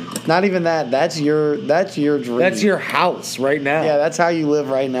soundboard. Not even that. That's your dream. That's your house right now. Yeah, that's how you live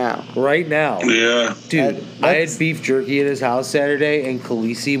right now. Right now. Yeah. Dude, I That's- had beef jerky at his house Saturday, and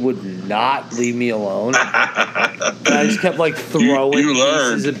Khaleesi would not leave me alone. And I just kept like throwing You pieces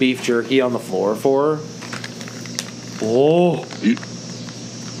learned. of beef jerky on the floor for her. Oh.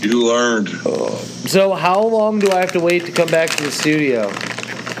 You learned. So how long do I have to wait to come back to the studio?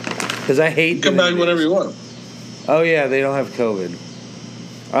 Because I hate Come the back whenever you want. Oh yeah, they don't have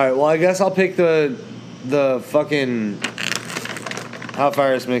COVID. All right, well I guess I'll pick the fucking Hot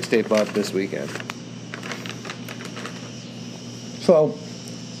Fires mixtape up this weekend. So,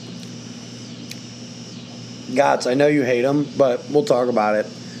 Gods, I know you hate him, but we'll talk about it.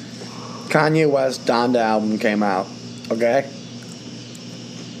 Kanye West Donda album came out. Okay?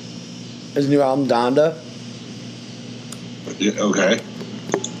 His new album, Donda. Yeah, okay.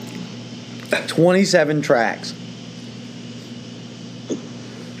 27 tracks.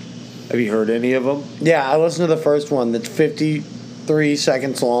 Have you heard any of them? Yeah, I listened to the first one that's 53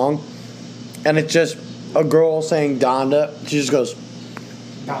 seconds long. And it's just a girl saying Donda. She just goes,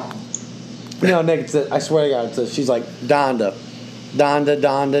 Dom. no, Nick, it's I swear to God, it's she's like, Donda. Donda,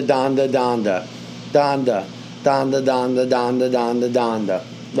 Donda, Donda, Donda. Donda. Donda, Donda, Donda, Donda, Donda.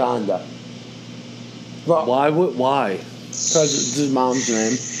 Donda. Well, Why? because it's his mom's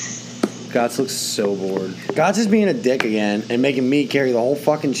name. Gots looks so bored. God's just being a dick again and making me carry the whole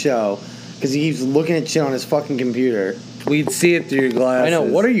fucking show because he keeps looking at shit on his fucking computer. We'd see it through your glasses. I know.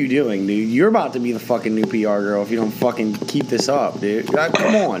 What are you doing, dude? You're about to be the fucking new PR girl if you don't fucking keep this up, dude. God,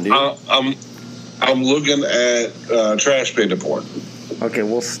 come on, dude. I'm looking at trash panda porn. Okay,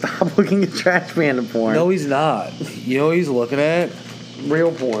 well, stop looking at trash panda porn. No, he's not. You know what he's looking at?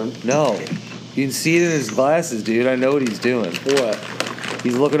 Real porn. No. You can see it in his glasses, dude. I know what he's doing. What?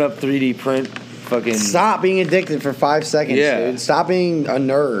 He's looking up 3D print fucking... Stop being addicted for 5 seconds, Yeah. dude. Stop being a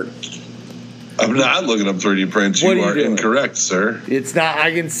nerd. I'm not looking up 3D prints. What You are you are doing? incorrect, sir. It's not...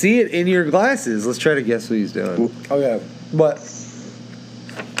 I can see it in your glasses. Let's try to guess what he's doing. Okay, but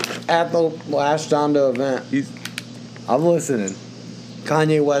at the last Donda event, I'm listening.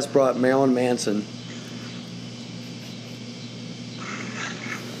 Kanye West brought Marilyn Manson.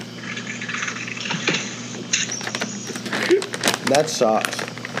 That sucks.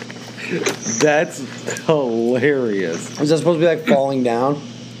 That's hilarious. Is that supposed to be like falling down?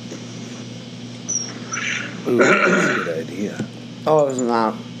 Ooh, that's a good idea. Oh, it's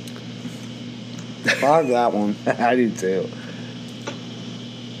not. I like that one. I do too.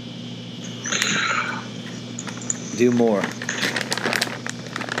 Do more.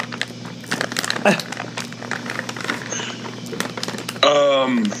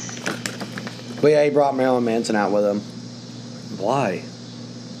 But yeah, he brought Marilyn Manson out with him. Why?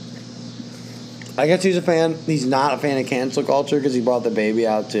 I guess he's a fan. He's not a fan of cancel culture because he brought the baby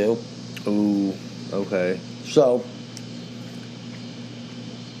out too. Ooh, okay. So,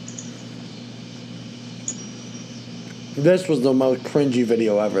 this was the most cringy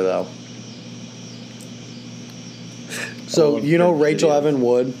video ever, though. So, love you know cringe Rachel videos. Evan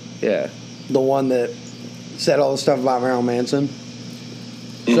Wood, Yeah. the one that said all the stuff about Marilyn Manson?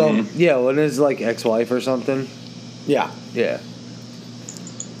 So, Yeah, when his like ex-wife or something. yeah. Yeah.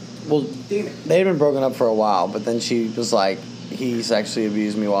 Well, they had been broken up for a while, but then she was like, he sexually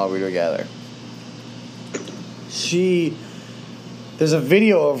abused me while we were together. There's a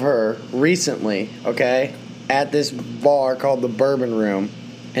video of her recently, okay, at this bar called the Bourbon Room,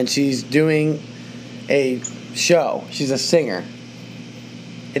 and she's doing a show. She's a singer.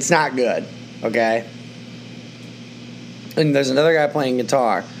 It's not good, okay? And there's another guy playing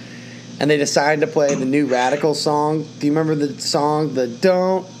guitar. And they decided to play the new Radical song. Do you remember the song, the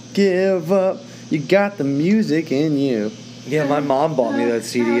Don't Give Up, You Got the Music in You? Yeah, my mom bought me that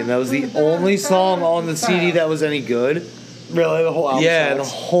CD, and that was the only song on the CD that was any good. Really, the whole album Yeah, the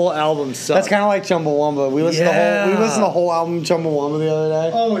sucks? whole album sucked. That's kind of like Chumbawamba. We listened to the whole album of Chumbawamba the other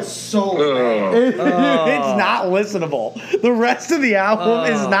day. Oh, it's so bad. It's not listenable. The rest of the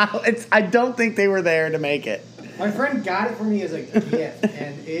album is not. I don't think they were there to make it. My friend got it for me as a gift,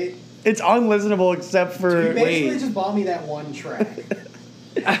 and it. It's unlistenable except He for. basically just bought me that one track.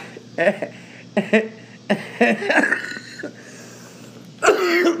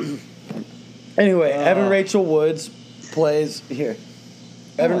 Anyway, Evan Rachel Woods plays here.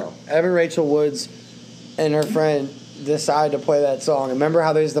 Evan Rachel Woods and her friend decide to play that song. Remember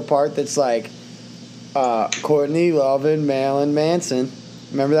how there's the part that's like Courtney Love and Marilyn Manson?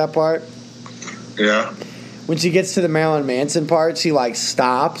 Remember that part? Yeah. When she gets to the Marilyn Manson part, she like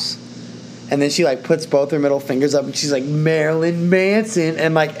stops and then she like puts both her middle fingers up and she's like, Marilyn Manson,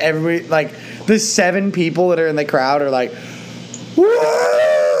 and like everybody, like the 7 people that are in the crowd are like,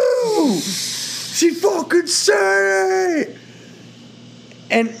 woo! She fucking said it!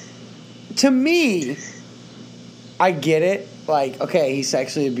 And to me, I get it. Like, okay, he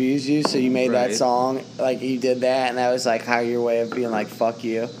sexually abused you, so you made that song. Like, you did that, and that was like how your way of being like, fuck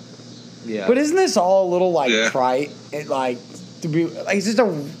you. Yeah. But isn't this all a little like trite? It like to be like it's just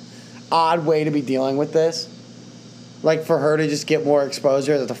a odd way to be dealing with this. Like for her to just get more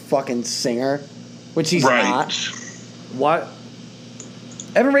exposure as a fucking singer, which she's not. What?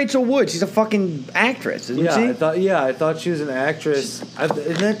 Evan Rachel Wood, she's a fucking actress, isn't she? I thought she was an actress.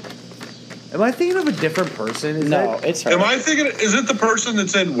 Am I thinking of a different person? It's her. Am I thinking? Is it the person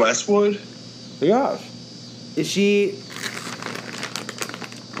that's in Westwood? Yeah. Is she?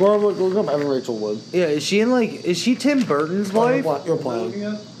 Look up Evan Rachel Wood. Yeah, is she Tim Burton's wife? You're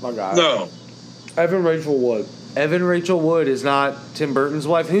playing. My God. No. Evan Rachel Wood. Evan Rachel Wood is not Tim Burton's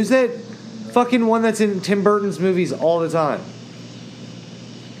wife. Who's that fucking one that's in Tim Burton's movies all the time?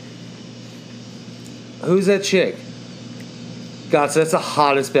 Who's that chick? God, so that's the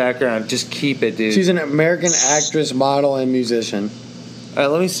hottest background. Just keep it, dude. She's an American actress, model, and musician. All right,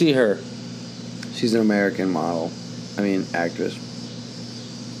 let me see her. She's an American model. I mean, actress.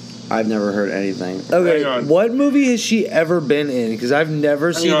 I've never heard anything. Okay, what movie has she ever been in? Because I've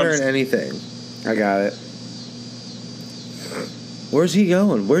never seen her in anything. I got it. Where's he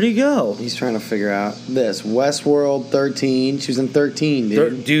going? Where'd he go? He's trying to figure out this. Westworld 13. She was in 13,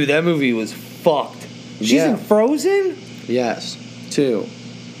 dude. Dude, that movie was fucked. She's in Frozen? Yes. 2.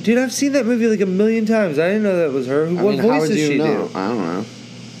 Dude, I've seen that movie like a million times. I didn't know that was her. What voice does she do? I don't know.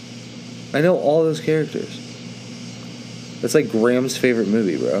 I know all those characters. That's like Graham's favorite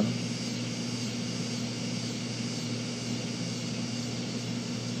movie, bro.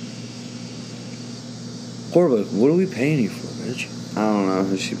 Corbett, what are we paying you for, bitch? I don't know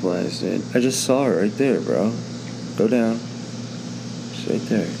who she plays, dude. I just saw her right there, bro. Go down. She's right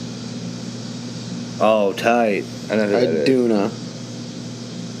there. Oh, tight. I know who that is. Iduna.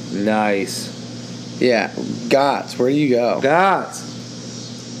 Nice. Yeah. Gots, where do you go? Gots.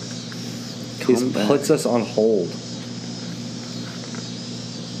 He Come back. puts us on hold.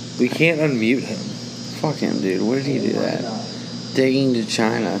 We can't unmute him. Fuck him, dude. Where did he do that? Digging to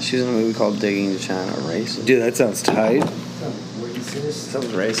China. She was in a movie called Digging to China. Racist. Dude, that sounds tight. Sounds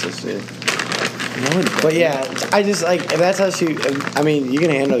racist, dude. But yeah, I just like if that's how she. I mean, you can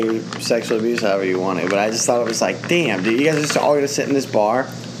handle your sexual abuse however you want to, but I just thought it was like, damn, dude, you guys are just all gonna sit in this bar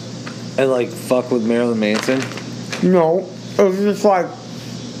and like fuck with Marilyn Manson. No, it was just like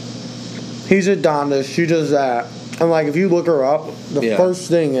he's a Donda, she does that, and like if you look her up, the first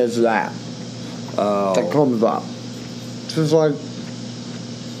thing is that that comes up. It's just like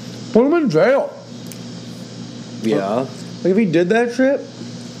put him in jail. Yeah, like if he did that shit.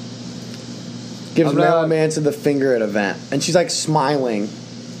 Gives Marilyn Manson the finger at an event. And she's like smiling. You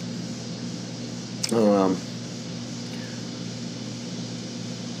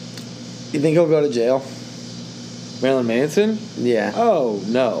think he'll go to jail? Marilyn Manson? Yeah. Oh,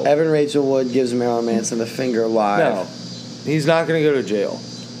 no. Evan Rachel Wood gives Marilyn Manson the finger live. No. He's not going to go to jail.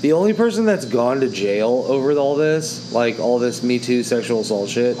 The only person that's gone to jail over all this, like all this Me Too sexual assault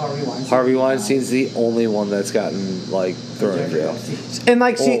shit, Harvey Weinstein's the only one that's gotten like thrown in jail. And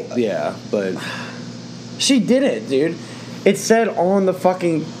like, see, yeah, but she did it, dude. It said on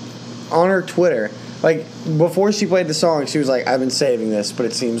her Twitter, like before she played the song, she was like, "I've been saving this, but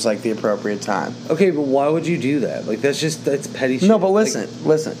it seems like the appropriate time." Okay, but why would you do that? Like that's petty shit. No, but listen.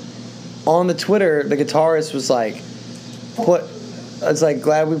 On the Twitter, the guitarist was like, it's like,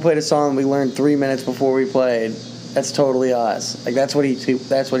 glad we played a song we learned 3 minutes before we played. That's totally us. Like that's what he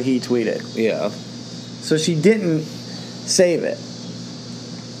tweeted. Yeah. So she didn't save it.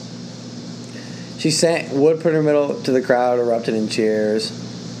 She sang. Wood put her middle to the crowd, erupted in cheers.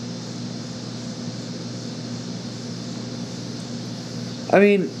 I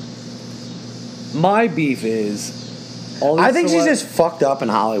mean, my beef is. I think she's just fucked up in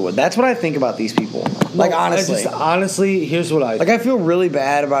Hollywood. That's what I think about these people. Like, honestly. Honestly, here's what I think. Like, I feel really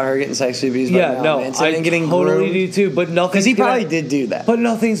bad about her getting sexually abused by Marilyn Manson and getting totally groomed. do too, but nothing. Because he probably did do that. But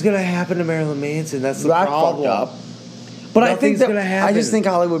nothing's going to happen to Marilyn Manson. That's the problem. Fucked up. But I think gonna happen. I just think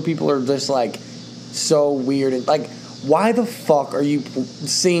Hollywood people are just, like, so weird. And, like, why the fuck are you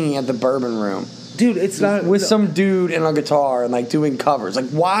singing at the Bourbon Room? dude, it's not with some dude and a guitar and like doing covers. Like,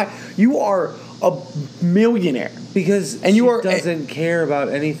 why? You are a millionaire because and she you are doesn't care about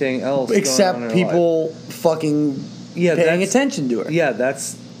anything else going on in except her people fucking paying that's- attention to her. Yeah,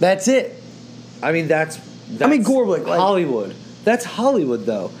 that's it. I mean, that's Gorblick, like- Hollywood. That's Hollywood,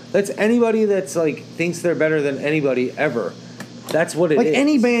 though. That's anybody that's like thinks they're better than anybody ever. That's what it is. Like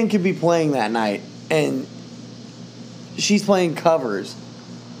any band could be playing that night, and she's playing covers,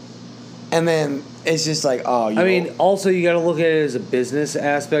 and then it's just like, oh, I mean, also you got to look at it as a business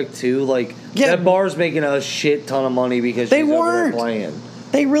aspect too. Like Yeah. that bar's making a shit ton of money because They she's over there weren't. playing.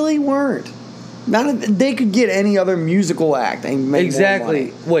 they really weren't. They could get any other musical act and make Exactly.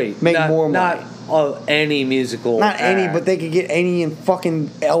 more money. Wait, Make not, more not money. any musical. Not any, act. but they could get any in fucking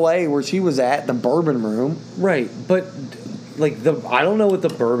L.A. where she was at, the Bourbon Room. Right, but like I don't know what the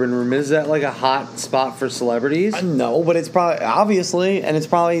Bourbon Room is. Is that like a hot spot for celebrities? No, but it's probably obviously, and it's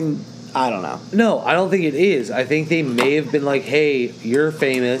probably I don't know. No, I don't think it is. I think they may have been like, "Hey, you're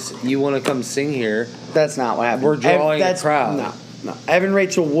famous. You want to come sing here?" That's not what happened. We're drawing a crowd. No. Evan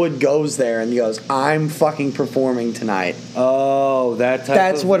Rachel Wood goes there and he goes, "I'm fucking performing tonight." Oh, that type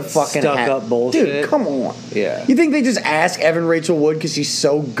That's of what fucking stuck happened. up bullshit. Dude, come on. Yeah. You think they just ask Evan Rachel Wood because she's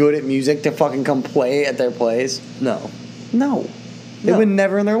so good at music to fucking come play at their place? No. No. They No. would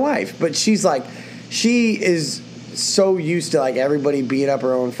never in their life. But she's like, she is so used to like everybody beating up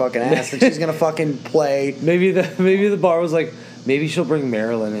her own fucking ass that she's gonna fucking play. Maybe the bar was like, maybe she'll bring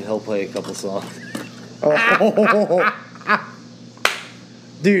Marilyn and he'll play a couple songs.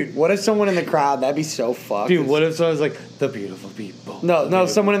 Dude, what if someone in the crowd? That'd be so fucked. Dude, what if someone was like, the beautiful people? No,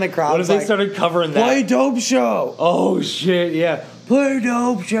 someone in the crowd. What if was they like, started covering that? play Dope Show. Oh shit, yeah. Play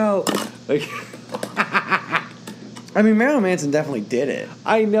Dope Show. Like, I mean, Marilyn Manson definitely did it.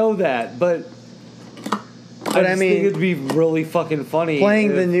 I know that, but But I mean, think it'd be really fucking funny. Playing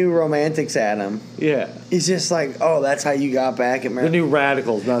if- the new Romantics at him. Yeah. It's just like, oh, that's how you got back at The Marilyn. new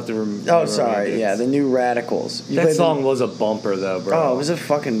Radicals, not the Oh, sorry. Yeah, the new Radicals. You That played song was a bumper though, The, bro. oh, it was a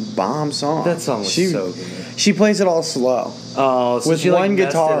fucking bomb song. That song was so good. She plays it all slow Oh, so with she, like, one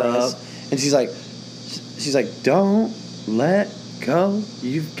messed it up. guitarist, and she's like, don't let go.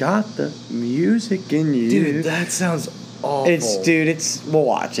 You've got the music in you. Dude, that sounds awful. We'll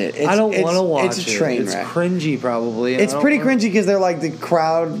watch it. I don't want to watch it. It's a train It's wreck. cringy, probably. and It's I don't pretty wanna- cringy because they're like the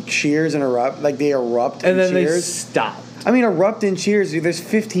crowd cheers and erupt, like they erupt And then they cheers. stop. I mean, erupt and cheers. Dude, there's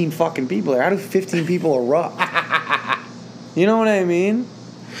 15 fucking people there. How do 15 people erupt? You know what I mean?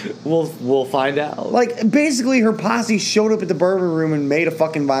 We'll find out. Like, basically, her posse showed up at the Bourbon Room and made a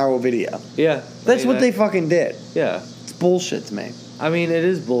fucking viral video. Yeah, That's what they fucking did. Yeah, It's bullshit to me. I mean it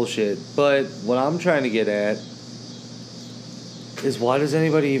is bullshit. But what I'm trying to get at is why does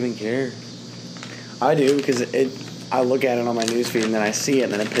anybody even care? I do because I look at it on my newsfeed and then I see it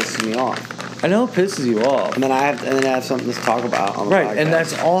and then it pisses me off. I know it pisses you off, And then I have something to talk about on the right? podcast. And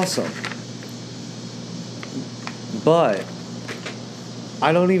that's awesome. But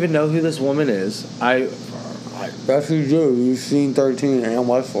I don't even know who this woman is. That's who you do. You've seen 13 and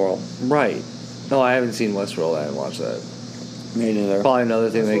Westworld. Right. No, I haven't seen Westworld. I haven't watched that. Me neither. Probably another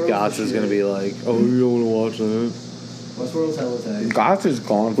thing that Westworld's Gots the is going to shit. be like, oh, you don't want to watch that. Westworld's hella tight. Goth is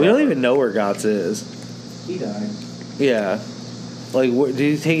gone. We don't forever. even know where Gots is. He died. Yeah. Like, did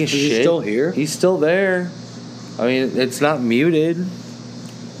he take a shit? he still here? He's still there. I mean, it's not muted.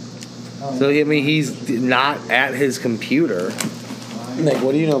 So, I mean, he's not at his computer. Nick,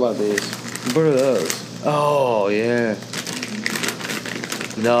 what do you know about these? What are those? Oh, yeah.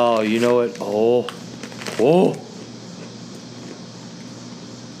 No, you know what? Oh.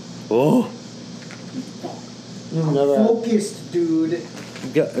 Never. Focused, dude.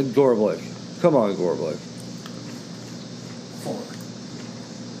 Gorblick. Come on, Gorblick.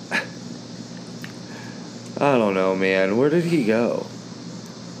 I don't know, man. Where did he go?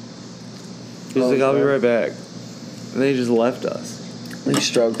 He was like, I'll be right back. And then he just left us. He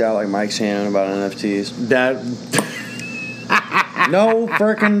stroked out like Mike Shannon about NFTs. That No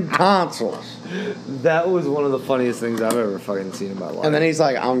freaking tonsils. that was one of the funniest things I've ever fucking seen in my life. And then he's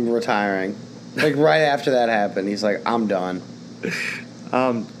like, I'm retiring. Like right after that happened, he's like, I'm done.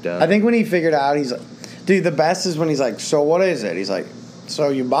 I'm done. I think when he figured out, he's like, dude, the best is when he's like, so what is it? He's like, so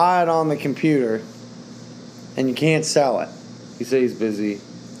you buy it on the computer and you can't sell it. He said he's busy.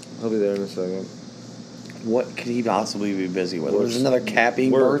 He'll be there in a second. What could he possibly be busy with? Work. Was another cat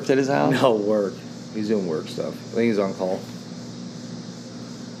being Work. birthed at his house? No, work. He's doing work stuff. I think he's on call.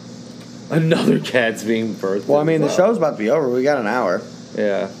 Another cat's being birthed. Well, I mean, the show's about to be over. We got an hour.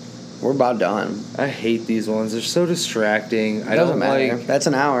 Yeah. We're about done. I hate these ones. They're so distracting. It I doesn't don't matter. like. That's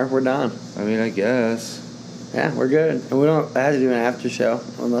an hour. We're done. I mean, I guess. Yeah, we're good. And we don't have to do an after show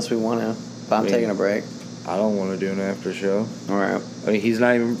unless we want to. but I'm taking a break. I don't want to do an after show. All right. I mean,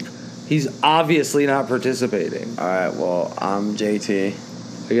 he's obviously not participating. All right. Well, I'm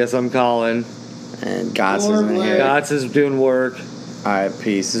JT, I guess I'm Colin. and Gotts is in here. Gotts is doing work. All right,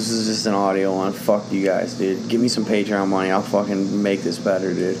 peace. This is just an audio one. Fuck you guys, dude. Give me some Patreon money. I'll fucking make this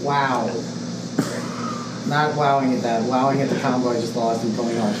better, dude. Wow. Not wowing at that. Wowing at the combo I just lost in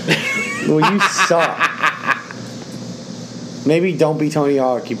Tony Hawk. Well, you suck. Maybe don't be Tony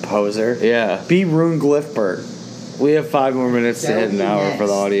Hawk, you poser. Yeah. Be Rune Glifberg. We have 5 more minutes to That'll hit an be hour next. for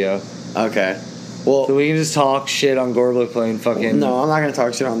the audio. Okay. Well, So we can just talk shit on Gorblik playing fucking... no, I'm not going to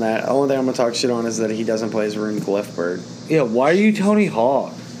talk shit on that. The only thing I'm going to talk shit on is that he doesn't play as Rune Glifberg. Yeah, why are you Tony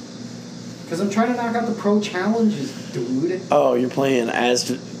Hawk? Because I'm trying to knock out the pro challenges, dude. Oh, you're playing as...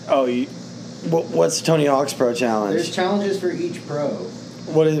 what's Tony Hawk's Pro Challenge? There's challenges for each pro.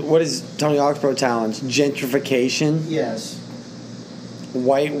 What is Tony Hawk's Pro Challenge? Gentrification? Yes.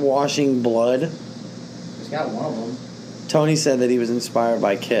 Whitewashing blood? There's got one of them. Tony said that he was inspired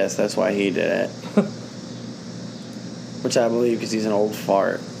by Kiss. That's why he did it. Which I believe because he's an old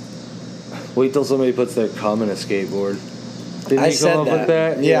fart. Wait till somebody puts their cum in a skateboard. Didn't I you said come up that. with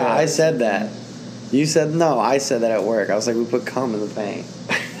that? Yeah, I said that. You said no. I said that at work. I was like, we put cum in the paint.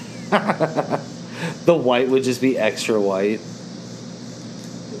 The white would just be extra white.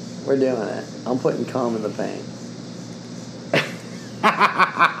 We're doing it. I'm putting cum in the paint.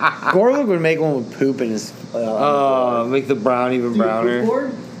 Gorlick would make one with poop in his. Make the brown even browner.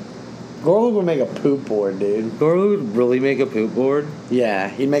 Board? Gorlick would make a poop board, dude. Gorblik would really make a poop board? Yeah,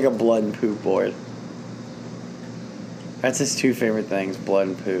 he'd make a blood and poop board. That's his 2 favorite things: blood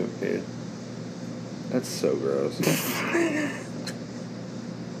and poop, dude. That's so gross.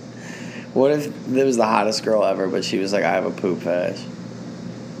 What if there was the hottest girl ever, but she was like, "I have a poop fetish."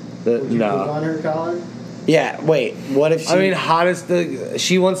 Would you poop No. on her, Colin? Yeah. Wait. What if she? I mean,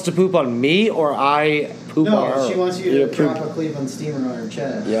 she wants to poop on me or I poop on No, her? she wants you You to poop. drop a Cleveland steamer on her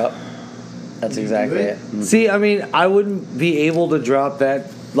chest. Yep. That's You exactly do it. it? Mhm. See, I mean, I wouldn't be able to drop that,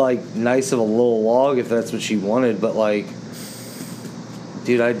 like, nice of a little log if that's what she wanted, but, like,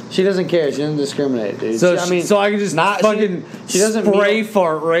 dude, She doesn't care. She doesn't discriminate, dude. So, I mean, so I can just fucking she doesn't spray mean-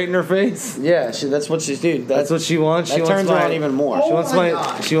 fart right in her face? Yeah, that's what she's doing. That's what she wants? That She wants turns her my- on even more. Oh She wants my my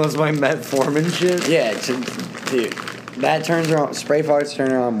God. she wants my metformin shit? Yeah, dude. That turns her on. Spray farts turn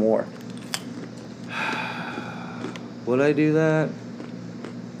her on more. Would I do that?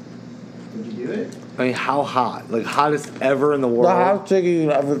 Would you do it? I mean, how hot? Like, hottest ever in the world? The hottest chick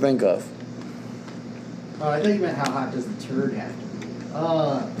you ever think of. Oh, I thought you meant how hot does the turd have to be?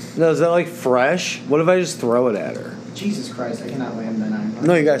 No, is that, like, fresh? What if I just throw it at her? Jesus Christ, I cannot land that on.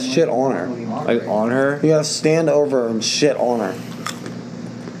 No, you gotta shit on her. Like, on her? You gotta stand over her and shit on her.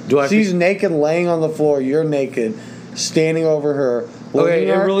 Do I She's naked, laying on the floor. You're naked, standing over her. Okay, looking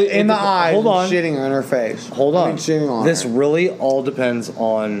it her really- in it the dep- eyes, hold and on. shitting her in her face. Hold I on. mean, shitting on This her. really all depends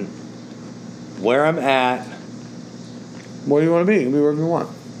on where I'm at. What do you want to be? You can be wherever you want.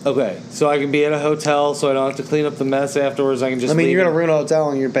 Okay, so I can be at a hotel, so I don't have to clean up the mess afterwards. I can just. I mean, leave you're gonna it- ruin a hotel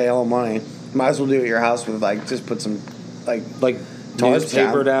and you pay all the money. Might as well do it at your house with like just put some like tarps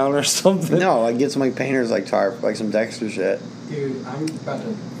newspaper down or something. No, like get some like painters like tarp, like some Dexter shit. Dude, I'm about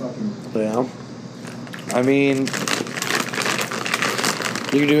to fucking. You know, I mean,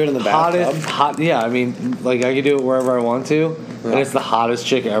 you can do it in the bathtub. Yeah, I mean, like I can do it wherever I want to, and Yeah. it's the hottest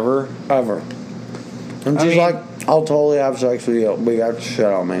chick ever. Ever. And I she's mean- like, I'll totally have sex with you, but you have to shit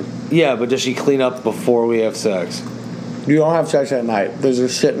on me. Yeah, but does she clean up before we have sex? You don't have sex at night. There's a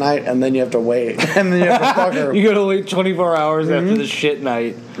shit night, and then you have to wait, and then you have to fuck her. You gotta wait 24 hours after the shit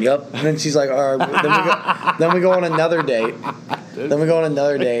night. Yep. And then she's like, all right. Then we go on another date. Then we go on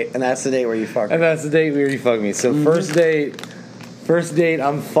another date, and that's the date where you fuck her. And that's the date where you fuck me. So first date,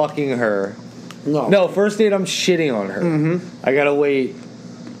 I'm fucking her. No, first date, I'm shitting on her. Mm-hmm. I gotta wait.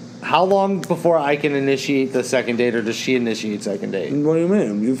 How long before I can initiate the second date, or does she initiate second date? What do you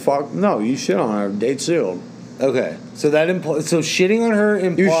mean? You fuck? No, you shit on her. Date sealed. Okay, so that implies. So shitting on her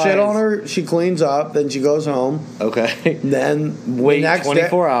implies. You shit on her. She cleans up. Then she goes home. Okay. Then Wait the next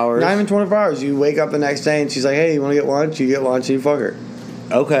 24 hours. Not even 24 hours. You wake up the next day, and she's like, "Hey, you want to get lunch?" You get lunch, and you fuck her.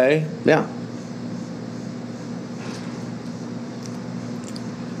 Okay. Yeah.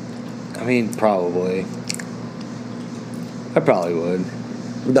 I mean, probably. I probably would.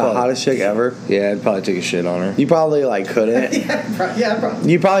 The Fuck. hottest chick ever. Yeah, I'd probably take a shit on her. You probably like couldn't. Yeah,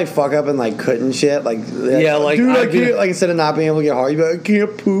 probably. You probably fuck up and like couldn't shit. Like Yeah, like, dude, I I'd be- can't. Like instead of not being able to get hard, you be like, I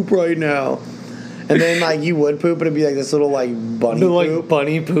can't poop right now. And then like you would poop, it'd be like this little like bunny The poop. like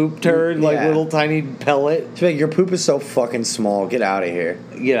bunny poop turd, like Yeah. little tiny pellet. She's like, your poop is so fucking small. Get out of here.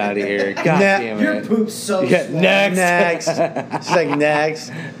 Get out of here. God Nah. damn Your it. poop's so Yeah, small. next. Next. She's like, next.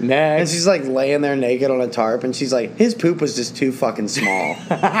 And Next. she's like laying there naked on a tarp, and she's like, his poop was just too fucking small.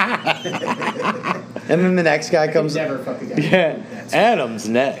 And then the next guy comes. Never fucking got Yeah. That's Adam's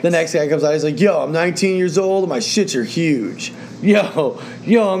next. The next guy comes out. He's like, yo, I'm 19 years old, and my shits are huge. Yo,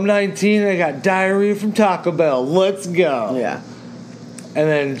 I'm 19 and I got diarrhea from Taco Bell. Let's go. Yeah. And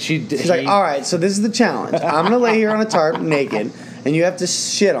then She's like, all right, so this is the challenge. I'm gonna lay here on a tarp naked, and you have to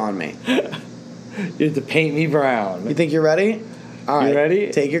shit on me. You have to paint me brown. You think you're ready? All right. You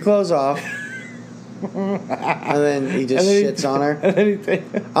ready? Take your clothes off. And then he just And then shits on her. And then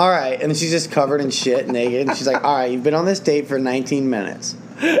he All right, and then she's just covered in shit, naked. And she's like, all right, you've been on this date for 19 minutes.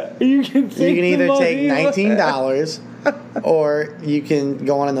 you can You can either take $19. $19 or you can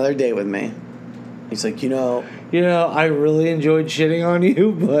go on another date with me. He's like, You know, I really enjoyed shitting on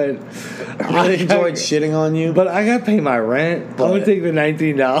you, but I really enjoyed shitting on you, But I gotta pay my rent. I'm gonna But- take the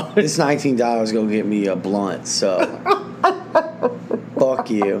 $19. this $19 gonna get me a blunt, so fuck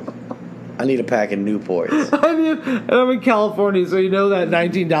you. I need a pack of Newports. And I'm in California, so you know that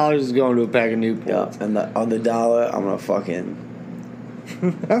 $19 is going to a pack of Newports. Yeah, and on the dollar, I'm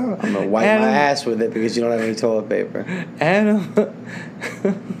gonna wipe Adam- my ass with it because you don't have any toilet paper. Adam,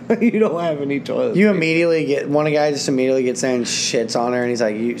 you don't have any toilet. You immediately get one guy just immediately gets there and shits on her, and he's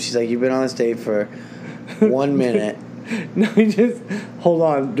like, she's like, you've been on this date for 1 minute. No, you just hold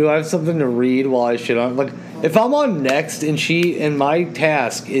on. Do I have something to read while I shit on? Like, if I'm on Next and my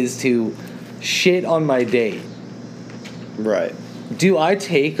task is to shit on my date, Right. do I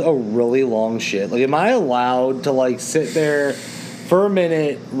take a really long shit? Like, am I allowed to like sit there for a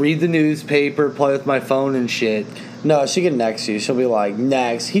minute, read the newspaper, play with my phone and shit? No, she can next you. She'll be like,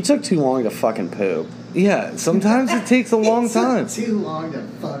 next. He took too long to fucking poop. Yeah, sometimes it takes a long It took time. Too long to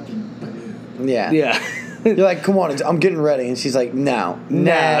fucking poop. Yeah. Yeah. You're like, come on, I'm getting ready. And she's like, no.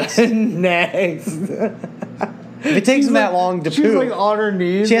 Next. Next. If it takes him that long to she's poop. like on her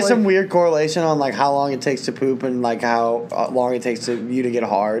knees. She has like, some weird correlation on like how long it takes to poop and like how long it takes to you to get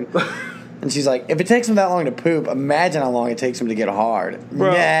hard. And she's like, if it takes him that long to poop, imagine how long it takes him to get hard.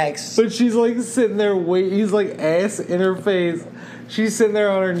 Bro, Next. But she's like sitting there waiting. He's like ass in her face. She's sitting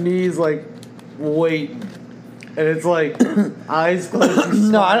there on her knees like waiting. And it's like eyes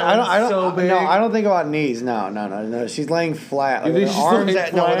closed. No, I don't. So big. No, I don't think about knees. No. She's laying flat, You like, with, think her she's arms laying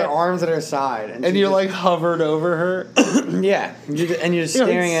at, no, with her flat? arms at her side, And she you're just- like hovered over her. yeah, and you're just You're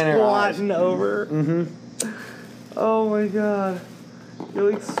staring like at her eyes. squatting over. Mm-hmm. Oh my god.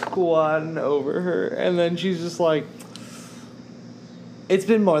 You're like squatting over her. And then she's just like, it's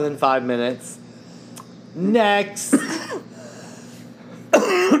been more than 5 minutes. Next.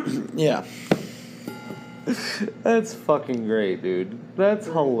 Yeah. That's fucking great, dude. That's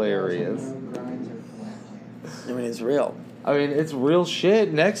hilarious. I mean, it's real. I mean, it's real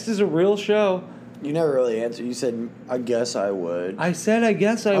shit. Next is a real show. You never really answered. You said, I guess I would. I said, I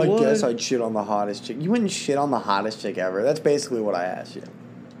guess I I would. guess I'd shit on the hottest chick. You wouldn't shit on the hottest chick ever. That's basically what I asked you.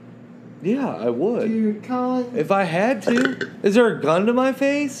 Yeah, I would. Dude, Colin. If I had to. Is there a gun to my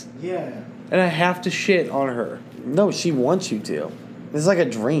face? Yeah. And I have to shit on her. No, she wants you to. This is like a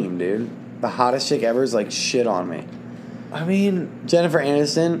dream, dude. The hottest chick ever is like, shit on me. I mean, Jennifer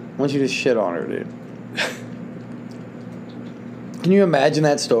Aniston wants you to shit on her, dude. Can you imagine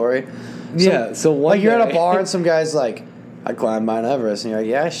that story? yeah, so one Like you're at a day- bar and some guy's like, I climbed Mount Everest, and you're like,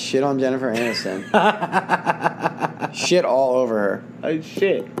 yeah, I shit on Jennifer Aniston. Shit all over her. I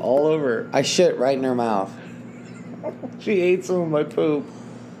shit all over her. I shit right in her mouth. She ate some of my poop.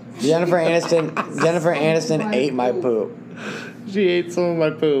 Jennifer Aniston ate my poop. She ate some of my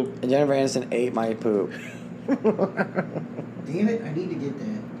poop. And Jennifer Aniston ate my poop. Damn it, I need to get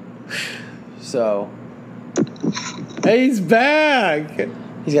that. So Hey, he's back!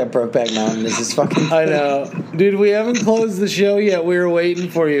 he's got Brokeback Mountain as his fucking. I know. Dude, we haven't closed the show yet. We were waiting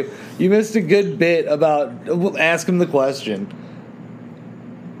for you. You missed a good bit about... Ask him the question.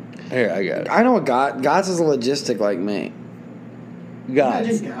 Here, I got it. I know what Gots is a logistic like me.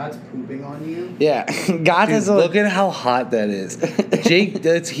 Guys. Imagine God's pooping on you. Yeah, Gots Dude, is a look at how hot that is. Jake,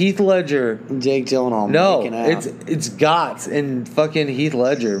 that's Heath Ledger. Jake Gyllenhaal. No, making out. it's Gots and fucking Heath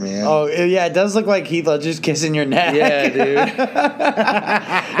Ledger, man. Oh yeah, it does look like Heath Ledger's kissing your neck. Yeah,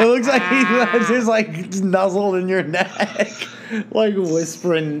 dude. It looks like Heath Ledger's like nuzzled in your neck. Like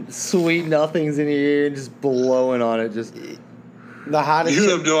whispering sweet nothings in your ear and just blowing on it. Just The hottest. You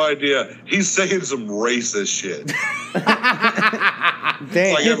chick- have no idea. He's saying some racist shit.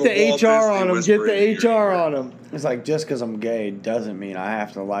 Dang. like Get I'm a the Walt HR Disney on him. Get whisperer in the your HR ear. on him. It's like, just because I'm gay doesn't mean I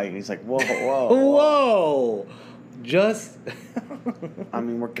have to like. He's like, whoa. Whoa! Just, I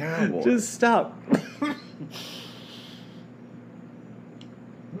mean, we're cowboys. just stop.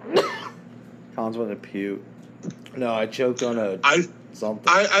 Collins with a puke. No, I choked on a I something.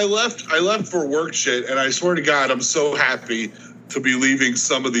 I left for work shit, and I swear to God, I'm so happy to be leaving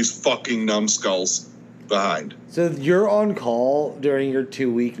some of these fucking numbskulls behind. So you're on call during your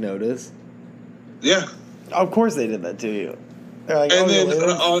 2-week notice. Yeah. Of course they did that to you. They're like, And yeah, then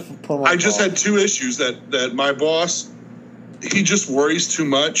put 'em on I just call. had 2 issues that my boss, he just worries too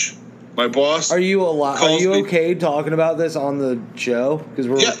much. My boss. Are you alive? Are Calls you me- okay talking about this on the show? Because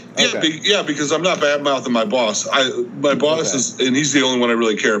we're Yeah, because I'm not bad mouthing my boss. My boss Okay. is, and he's the only one I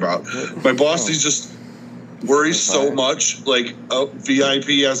really care about. My boss, he just worries so Okay. much. Like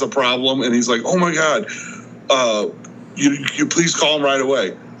VIP has a problem, and he's like, "Oh my God, you please call him right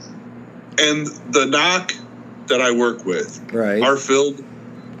away." And the knock that I work with right. are filled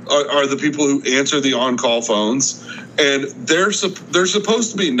are the people who answer the on-call phones, and they're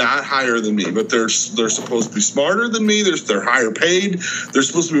supposed to be not higher than me, but they're supposed to be smarter than me. They're higher paid. They're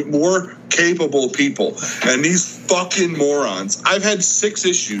supposed to be more capable people. And these fucking morons. I've had 6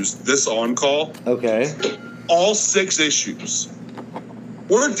 issues this on-call. Okay. All 6 issues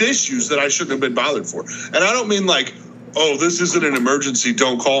weren't issues that I shouldn't have been bothered for. And I don't mean like, oh, this isn't an emergency,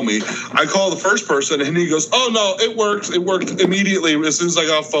 don't call me. I call the first person, and he goes, oh, no, it worked. It worked immediately as soon as I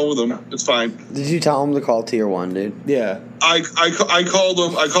got off the phone with him. It's fine. Did you tell him to call tier 1, dude? Yeah. I called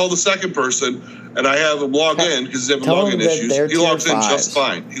him. I called the second person, and I have him log in because he's having Tell login him that issues. they're He logs tier in just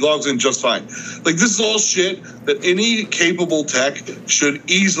fives. fine. He logs in just fine. Like, this is all shit that any capable tech should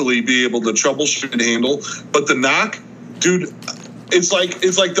easily be able to troubleshoot and handle. But the knock, dude, it's like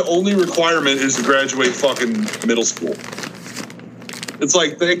the only requirement is to graduate fucking middle school. It's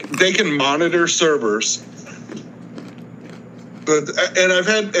like they can monitor servers. But and I've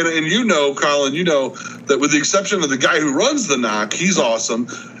had and you know, Colin, you know that with the exception of the guy who runs the knock, he's awesome.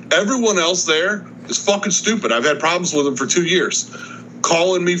 Everyone else there is fucking stupid. I've had problems with them for 2 years.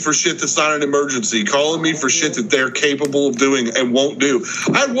 Calling me for shit that's not an emergency, calling me for shit that they're capable of doing and won't do.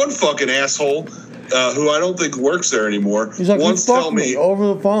 I had one fucking asshole who I don't think works there anymore. He's like, once you tell fucked me, over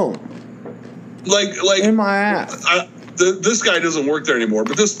the phone. like In my ass. this guy doesn't work there anymore,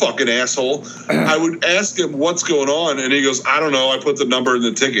 but this fucking asshole, I would ask him what's going on, and he goes, I don't know, I put the number in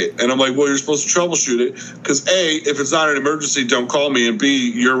the ticket. And I'm like, well, you're supposed to troubleshoot it, because A, if it's not an emergency, don't call me, and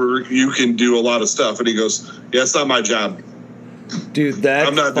B, you can do a lot of stuff. And he goes, yeah, it's not my job. Dude, that's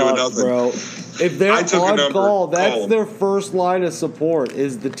I'm not doing fucked, nothing. bro. If they're I took a on number, call, call that's 'em. their first line of support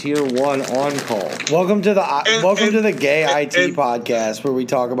is the tier 1 on call. Welcome to the And- the gay IT and- podcast where we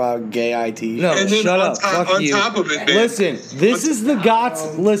talk about gay IT. No, And then shut on up. top- Fuck on you. top of it, man. Listen, this is the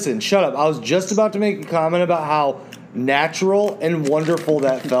GOTS. Listen, shut up. I was just about to make a comment about how natural and wonderful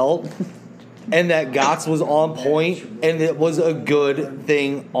that felt. And that GOTS was on point, and it was a good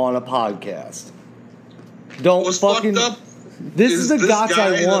thing on a podcast. Don't What's fucking. fucked up This is the this GOTS guy I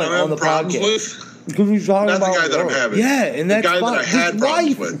that want I'm on having the problems podcast. with. Because he's talking Not the about guy that I'm work. having. Yeah, and The that's guy fine. that I had His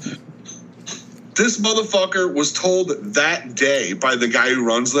problems wife. with. This motherfucker was told that day by the guy who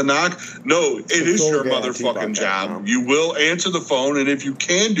runs the knock, no, it is full your guarantee motherfucking about that job. now. You will answer the phone, and if you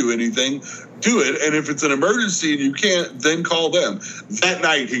can do anything, do it. And if it's an emergency and you can't, then call them. That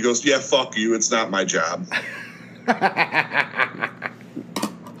night, he goes, yeah, fuck you. It's not my job.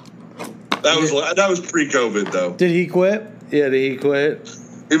 That was pre-COVID, though. Did he quit? Yeah, did he quit?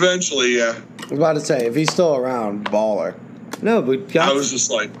 Eventually, yeah. I was about to say, if he's still around, baller. No, but I GOTS. was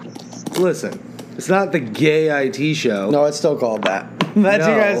just like, Listen, it's not the gay IT show. No, it's still called that. That's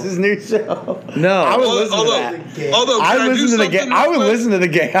No. you guys' new show. No. I would listen to that. although I can I would do listen to the something gay. real I would quick? listen to the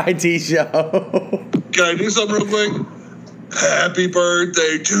gay IT show. Can I do something real quick? Happy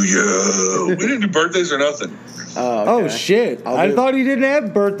birthday to you. We didn't do birthdays or nothing. Oh, Oh shit! I'll I do- thought he didn't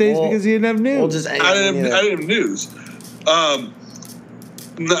have birthdays Well, because he didn't have news. We'll just. I didn't have news.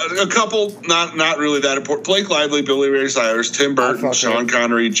 A couple, not really that important. Blake Lively, Billy Ray Cyrus, Tim Burton, fuck Sean him.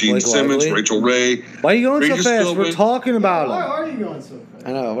 Connery, Gene Blake Simmons, Lively? Rachel Ray. Why are you going Regis so fast? We're Philbin. talking about Why him. are you going so fast?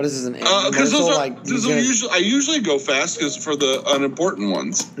 I know. What is this? An Because commercial? those are, Like, those you are guys- I usually go fast because for the unimportant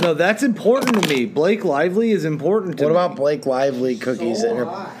ones. No, that's important to me. Blake Lively is important to What me. about Blake Lively cookies? So in her,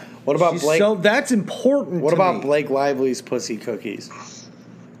 high. what about She's Blake? So that's important. what to about me. Blake Lively's pussy cookies?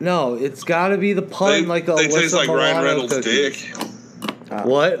 No, it's got to be the pun, like the they Alyssa taste like Ryan Milano Reynolds' cookies. dick.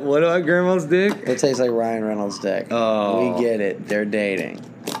 What? What about Grandma's dick? It tastes like Ryan Reynolds' dick. Oh. We get it. They're dating.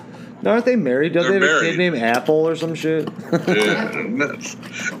 No, aren't they married? Don't They're they have a married. kid named Apple or some shit? Yeah.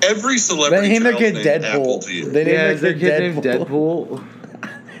 Every They celebrity named their child's kid named Apple Deadpool. to you. They named Yeah, their is their kid kid named Deadpool?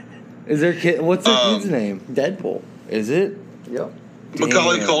 Is there kid? What's their kid's name? Deadpool. Is it? Yep.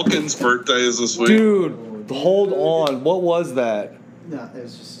 Macaulay Damn. Culkin's birthday is this week. Dude, hold on. What was that? No, it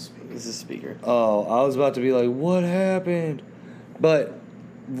was just a speaker. This is speaker. Oh, I was about to be like, what happened? But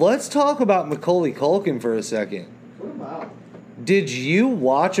let's talk about Macaulay Culkin for a second. What about? Did you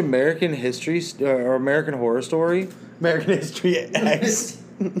watch American History or American Horror Story? American History X.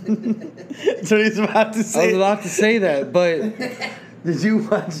 That's what he's about to I say. was about to say that, but Did you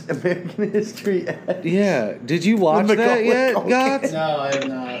watch American History X? yeah, did you watch With that Macaulay yet, Culkin. Gots? No, I have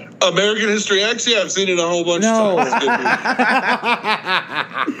not. American History X, yeah, I've seen it a whole bunch No. of times. It's a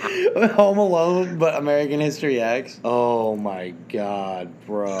good movie. Home Alone, but American History X. Oh my god,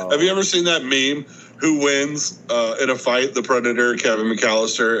 bro! Have you ever seen that meme? Who wins in a fight? The Predator, Kevin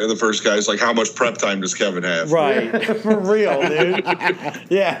McAllister, and the first guy's like, how much prep time does Kevin have? Right. For real, dude.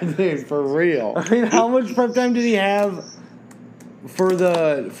 Yeah, dude, for real. I mean, how much prep time did he have for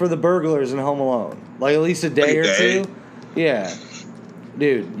the burglars in Home Alone? Like at least a day or Like a day? two? Yeah.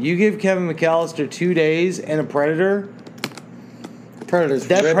 Dude, you give Kevin McAllister 2 days and a predator. Predators.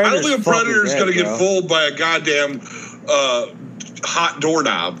 That rip- I Predator's don't think a fucking Predator's dead, going to get bro. fooled by a goddamn hot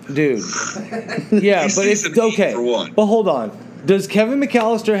doorknob. Dude. Yeah, He's but it's decent to eat, okay. for one. But hold on. Does Kevin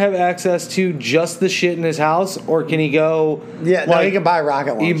McAllister have access to just the shit in his house, or can he go? Yeah, no, he can buy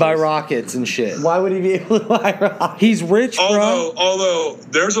rocket launchers. He can buy rockets and shit. Why would he be able to buy rockets? He's rich, bro. Although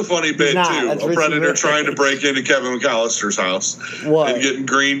there's a funny bit not. too, That's a Richie predator Rich. trying to break into Kevin McAllister's house What? and getting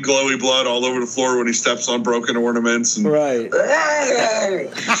green glowy blood all over the floor when he steps on broken ornaments. And Right.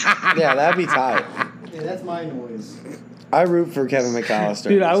 Yeah, that'd be tight. Yeah, that's my noise. I root for Kevin McAllister.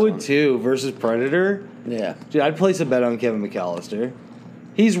 Dude, in I this would one. too. Versus Predator. Yeah. Dude, I'd place a bet on Kevin McAllister.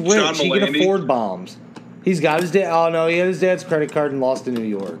 He's rich. John He can Mulaney. afford bombs. He's got his dad. Oh no, he had his dad's credit card and lost in New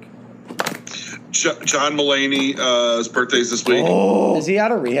York. John Mulaney, his birthday's this week. Oh, Is he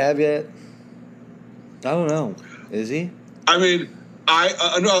out of rehab yet? I don't know. Is he? I mean,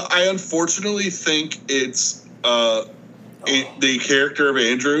 I unfortunately think it's the character of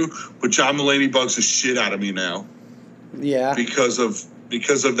Andrew, but John Mulaney bugs the shit out of me now Yeah. because of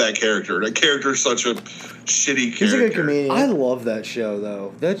that character. That character is such a shitty character. He's a good comedian. I love that show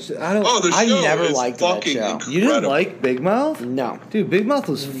though. That's I don't. Oh, the I show never is liked that fucking show. incredible. you didn't like Big Mouth? No. Dude, Big Mouth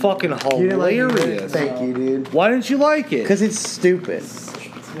was fucking You didn't like it? hilarious. Thank you, dude. Why didn't you like it? Because it's stupid.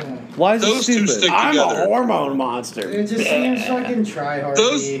 Yeah. Why is Those it two stupid? stick I'm a together. hormone monster. It just seems fucking tryhardy.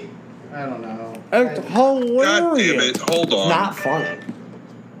 Those- I don't know. It's hilarious. God damn it! Hold on. Not funny.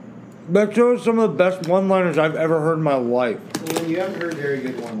 But those are some of the best one-liners I've ever heard in my life. Well, you haven't heard very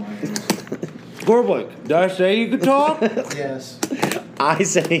good one-liners. Gorblik, did I say you could talk? Yes. I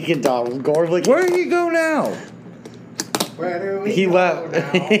said he can talk. Gorblick. Where do you go now? Where do we He go left.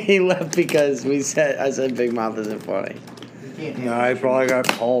 now? He left because I said Big Mouth isn't funny. You can't No, handle I it. probably got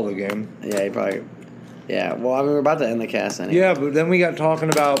called again. Yeah, he probably. Yeah. Well, I mean, we're about to end the cast anyway. Yeah, but then we got talking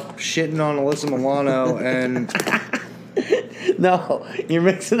about shitting on Alyssa Milano, and No, you're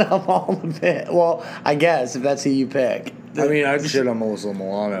mixing up all the bit. Well, I guess if that's who you pick. I mean, I'd shit on Alyssa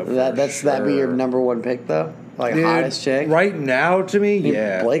Milano. for That'd be your sure. number one pick though. Like Dude, hottest chick. right now to me. I mean,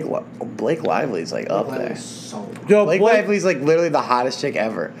 Yeah, Blake Lively's like up there. So Yo, Blake Blake- Lively's like literally the hottest chick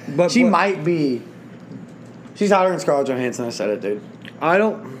ever. But she Bla- might be. She's hotter than Scarlett Johansson. I said it, dude. I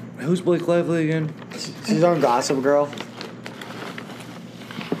don't. Who's Blake Lively again? She's on Gossip Girl.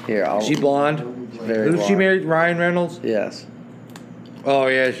 Here, I'll. She blonde. very Who's she blonde. married? Ryan Reynolds. Yes, Oh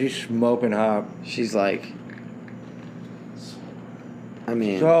yeah, she's smoking hot. she's like. I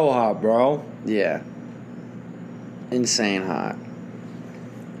mean, So hot, bro. yeah. Insane hot.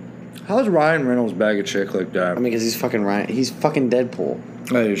 How's Ryan Reynolds bag a chick like that? I mean, because he's fucking Ryan. He's fucking Deadpool.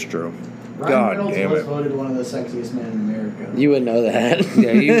 that is true. Ryan God Reynolds damn was it. voted one of the sexiest men in America. You would know that.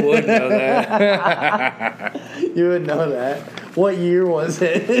 Yeah, you would know that. You would know that. What year was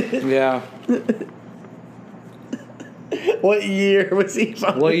it? Yeah. What year was he?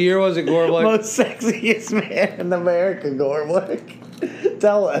 What year was it, Gorblik? Most sexiest man in America, Gorblick.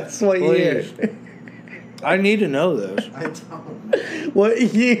 Tell us what year. Please. I need to know this. I don't know. What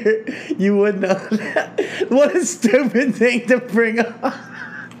year you would know that? What a stupid thing to bring up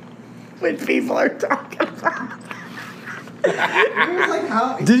when people are talking about. It was like,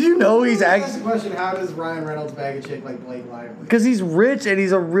 how, Did you know he's Ask actually? the question: how does Ryan Reynolds bag a chick like Blake Lively? Because he's rich and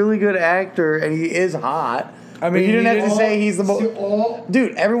he's a really good actor and he is hot. I mean, But you didn't have to All- say he's the most. all-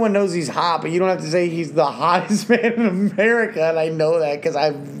 Dude, everyone knows he's hot, but you don't have to say he's the hottest man in America, and I know that because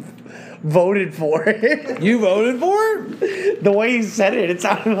I voted for it. You voted for it? The way he said it, it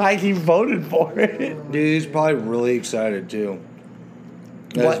sounded like he voted for it. Dude, he's probably really excited too.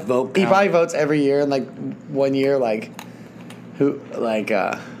 That his What? vote He count. probably votes every year, and like 1 year, like who, like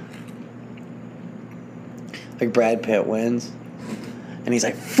Like Brad Pitt wins, and he's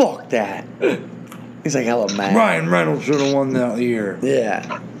like, "Fuck that." He's like hella mad. Ryan Reynolds should have won that year. Yeah.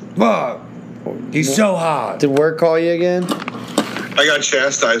 Fuck. He's so hot. Did work call you again? I got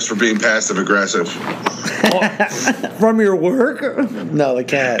chastised for being passive aggressive. From your work? No, the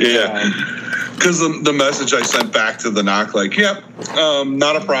cat. Yeah. Because the message I sent back to the knock, like, yep,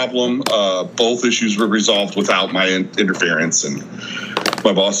 not a problem. Both issues were resolved without my interference. And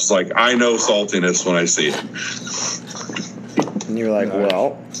my boss is like, I know saltiness when I see it. And you're like,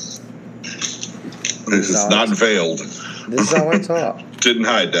 well, This is not veiled. this is how I talk. Didn't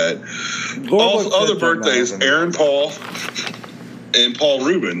hide that. Also, other birthdays, Aaron Paul and Paul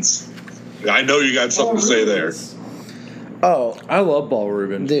Rubens. I know you got something to say there. Oh, I love Paul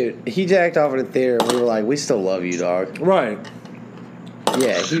Rubens. dude, he jacked off in the theater, and we were like, we still love you, dog. Right.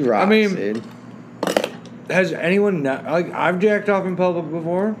 Yeah, he rocks, I mean, dude. Has anyone not, like, I've jacked off in public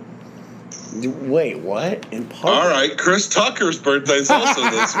before? Wait, what? In public? All right, Chris Tucker's birthday's also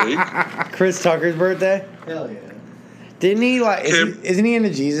this week. Chris Tucker's birthday? Hell yeah. Didn't he, like, Kim- isn't he into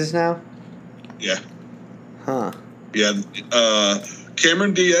Jesus now? Yeah. Huh. Yeah.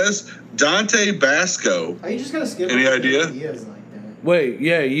 Cameron Diaz, Dante Basco. Are you just gonna skip? Any over idea? Diaz like that? Wait,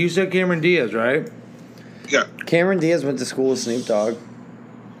 yeah, you said Cameron Diaz, right? Yeah. Cameron Diaz went to school with Snoop Dogg.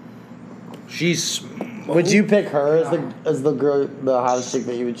 She's. Would you pick her as the girl, the hottest chick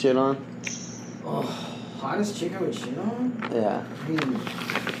that you would shit on? Oh, hottest chick I would shit on? Yeah. I mean, I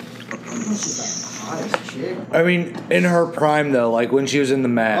don't know if she's the hottest chick. I mean, in her prime, though, like when she was in the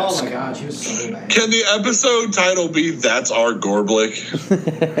mask. Oh my god, she was so bad. Can the episode title be "That's Our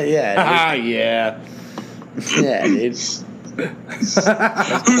Gorblick"? Yeah. Ah, yeah. Dude. Yeah, dude. Who's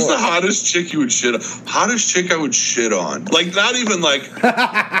the hottest chick you would shit on? Hottest chick I would shit on. Like, not even like,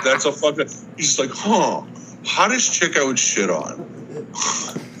 that's a fucking. He's just like, huh. Hottest chick I would shit on.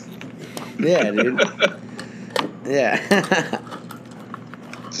 Yeah, dude. Yeah.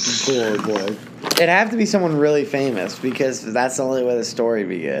 Boy, boy. It'd have to be someone really famous because that's the only way the story would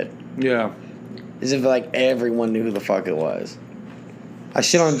be good. Yeah. Is if like everyone knew who the fuck it was. I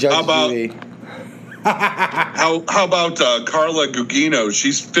shit on Judge How about- Judy. How about Carla Gugino?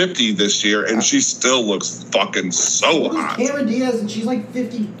 She's 50 this year and she still looks fucking so Who's hot. Cameron Diaz and she's like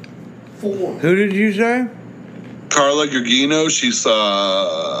 54. Who did you say? Carla Gugino, she's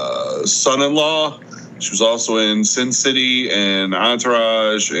son-in-law. She was also in Sin City and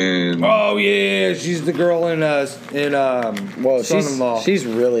Entourage and Oh, yeah, she's the girl in Whoa, Son-in-Law. she's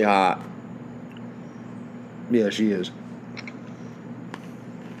really hot. Yeah, she is.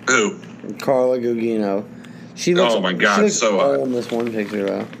 who? Carla Gugino. She looks. Oh my God, she looks so hot. old in this one picture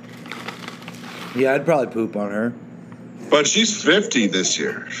though. Yeah, I'd probably poop on her. But she's 50 this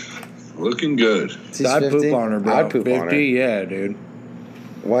year. Looking good. She's I'd 50? poop on her, bro. I'd poop 50, on her. yeah, dude.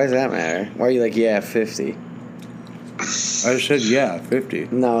 Why does that matter? Why are you like, yeah, 50? I just said, yeah, 50.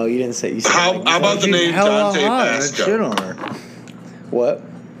 No, you didn't say. You said How like, about the She's name hella Dante hot. I'd shit Basco? on her. what?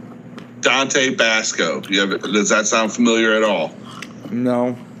 Dante Basco. Does that sound familiar at all?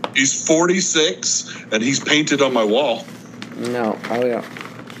 No. He's 46 and he's painted on my wall. No. Oh yeah.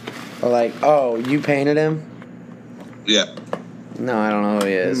 Or like, oh, you painted him? Yeah. No, I don't know who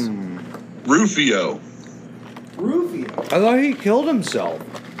he is. Rufio. Rufio. I thought he killed himself.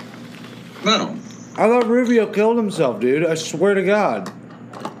 No. I thought Rufio killed himself, dude. I swear to God.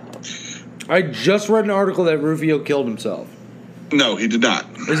 I just read an article that Rufio killed himself. No, he did not.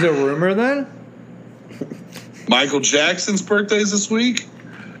 Is it a rumor then? Michael Jackson's birthday's this week.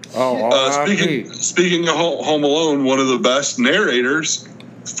 Oh, Speaking of Home Alone, one of the best narrators,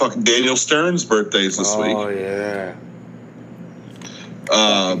 fucking Daniel Stern's birthday's this Oh, week. yeah.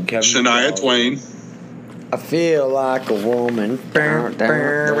 Kevin Shania Fowler. Twain. I feel like a woman.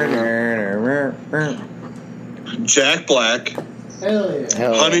 Jack Black. Hell yeah.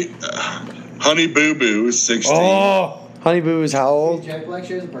 Hell yeah. Honey Boo Boo is 16. Oh, Honey Boo is how old? Jack Black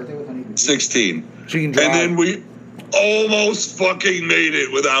shares a birthday with Honey Boo. 16. she can drive. And then we almost fucking made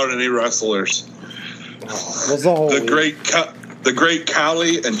it without any wrestlers. What's the whole The week? great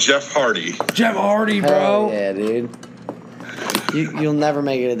Khali and Jeff Hardy. Jeff Hardy, Hell bro. yeah, dude. You'll never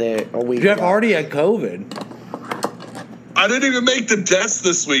make it a week. Jeff without- Hardy had COVID. I didn't even make the deaths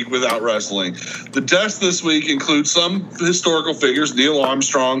this week without wrestling. The deaths this week include some historical figures: Neil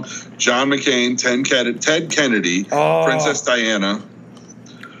Armstrong, John McCain, Ted Kennedy, Oh. Princess Diana,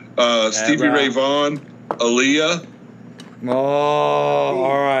 Stevie right. Ray Vaughan, Aaliyah, Oh,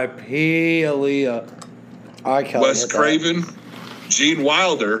 R.I.P. Aaliyah. R. Kelly Wes hit that. Craven, Gene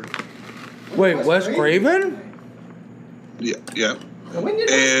Wilder. Wait, Wes Craven? Yeah. When did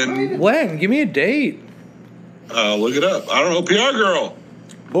And- Wes Craven- When? Give me a date. Look it up. I don't know. PR girl.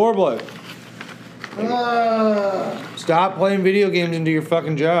 Borblock. Stop playing video games and do your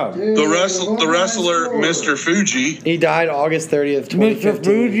fucking job. The wrestler, Mr. Fuji. He died August 30th, Mr. 2015.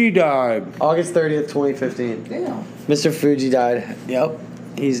 Fuji died. August 30th, 2015. Damn. Mr. Fuji died. Yep.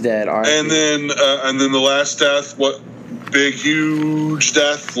 He's dead. All right. And then the last death, what big huge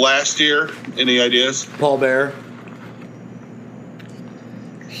death last year? Any ideas? Paul Bear.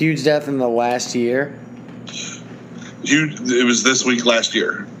 Huge death in the last year. It was this week last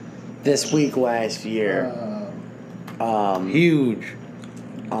year. This week last year. Huge.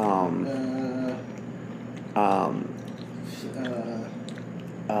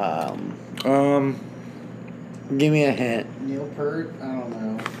 Give me a hint. Neil Peart? I don't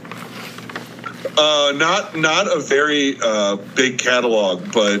know. Not a very big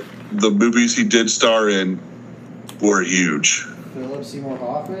catalog, but the movies he did star in were huge. Philip Seymour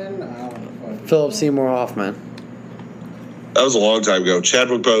Hoffman? I don't know. Philip Seymour Hoffman. That was a long time ago.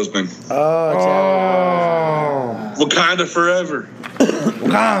 Chadwick Boseman. Oh. Wakanda Forever.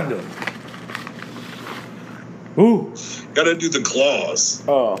 Wakanda. Ooh. Gotta do the claws.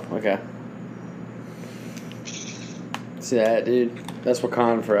 Oh, okay. See that, dude? That's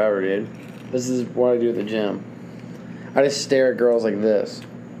Wakanda Forever, dude. This is what I do at the gym. I just stare at girls like this.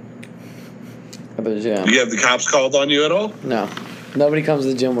 At the gym. Do you have the cops called on you at all? No. Nobody comes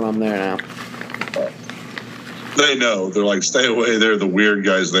to the gym when I'm there now. They know. They're like, stay away. They're the weird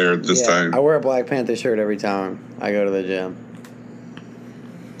guys there at this time. I wear a Black Panther shirt every time I go to the gym.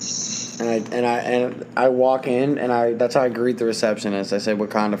 And I walk in and that's how I greet the receptionist. I say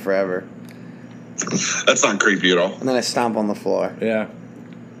Wakanda Forever. That's not creepy at all. And then I stomp on the floor. Yeah.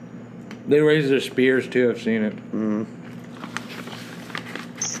 They raise their spears too. I've seen it. Mm.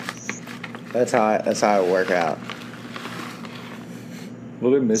 That's how I work out.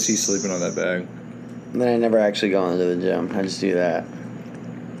 Look at Missy sleeping on that bag. And then I never actually go into the gym. I just do that.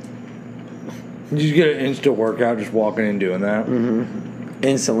 You just get an instant workout just walking in doing that. Mm-hmm.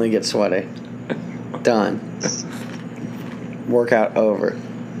 Instantly get sweaty. Done. Workout over.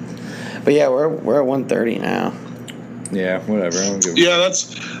 But yeah, we're at 1:30 now. Yeah, whatever. I don't give a Yeah,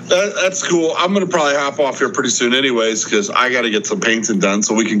 that's cool. I'm gonna probably hop off here pretty soon, anyways, because I got to get some painting done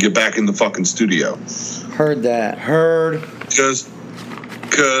so we can get back in the fucking studio. Heard that. Heard.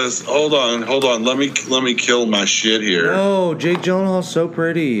 Because hold on, let me kill my shit here. No, Jake Gyllenhaal's so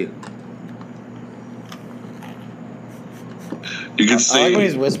pretty. You can see I like when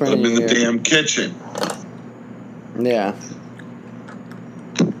he's whispering I'm in in the your ear. damn kitchen. Yeah.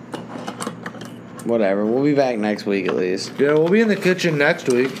 Whatever. We'll be back next week at least. Yeah, we'll be in the kitchen next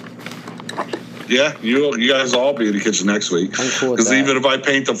week. Yeah, you guys all be in the kitchen next week. I'm cool with Because that. even if I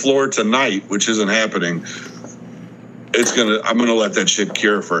paint the floor tonight, which isn't happening, I'm gonna let that shit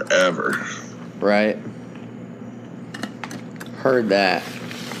cure forever. Right. Heard that.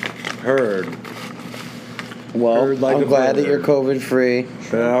 Heard. Well, Heard like I'm a glad that bird. you're COVID free.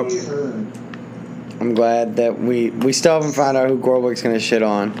 Yeah. I'm glad that we still haven't found out who Gorwick's gonna shit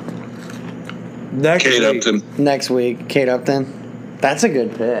on Next Kate week. Upton. next week. Kate Upton. That's a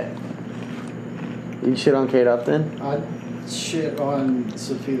good pick. You shit on Kate Upton? I'd shit on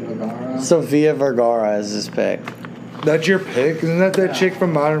Sofia Vergara. Sofia Vergara is his pick. That's your pick? Isn't that chick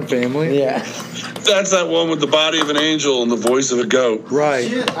from Modern Family? Yeah. That's that one with the body of an angel and the voice of a goat.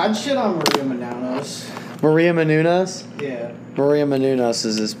 Right. I'd shit on Maria Menounos. Maria Menounos? Yeah. Maria Menounos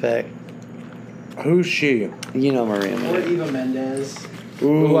is his pick. Who's she? You know Maria Or Menounos. Eva Mendes.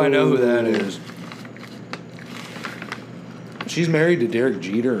 Ooh, I know who that is. She's married to Derek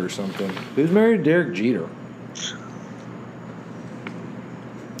Jeter or something. Who's married to Derek Jeter?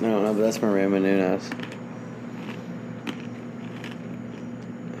 I don't know, but that's Maria Menounos.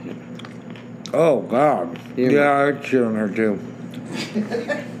 Oh, God. Yeah. I'd shit on her, too.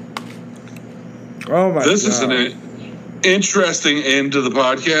 Oh, my This God. is an interesting end to the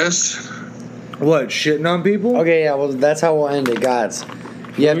podcast. What, shitting on people? Okay, yeah, well, that's how we'll end it, guys.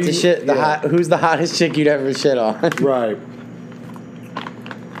 You have to shit the Yeah. who's the hottest chick you'd ever shit on? Right.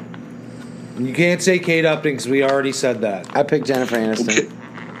 You can't say Kate Upton because we already said that. I picked Jennifer Aniston. Okay.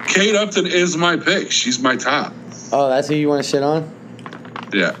 Kate Upton is my pick. She's my top. Oh, that's who you want to shit on?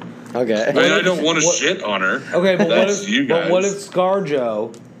 Yeah. Okay. I mean, I don't want to What- shit on her. Okay, but That's you guys. what if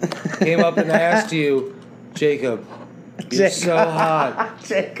ScarJo came up and asked you, Jacob, you're so hot.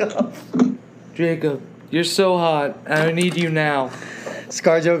 Jacob, you're so hot. I need you now.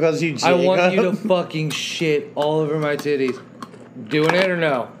 ScarJo calls you Jacob. I want you to fucking shit all over my titties. Doing it or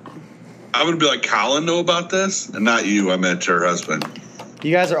no? I'm going to be like, Colin know about this? And not you. I meant her husband.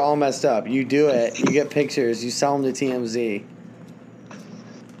 You guys are all messed up. You do it. You get pictures. You sell them to TMZ.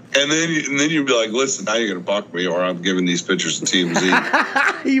 And then you'd be like, listen, now you're gonna buck me, or I'm giving these pictures to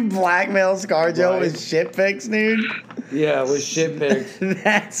TMZ. You blackmail ScarJo Right. with shit pics, dude. Yeah, with shit pics.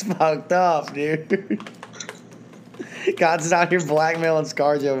 That's fucked up, dude. God's out here blackmailing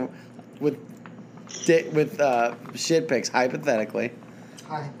ScarJo with shit pics, hypothetically.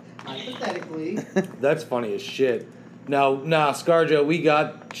 Hypothetically. That's funny as shit. Nah, ScarJo, we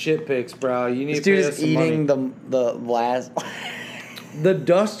got shit pics, bro. You need This to dude pay us is some eating money. the last. The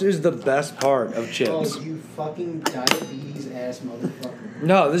dust is the best part of chips. Oh, you fucking diabetes ass motherfucker.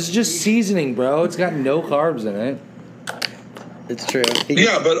 No, this is just seasoning, bro. It's got no carbs in it. It's true.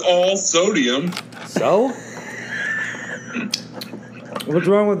 Yeah, but all sodium. So? What's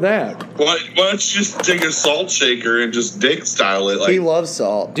wrong with that? Why don't you just take a salt shaker and just dick style it? He Like, loves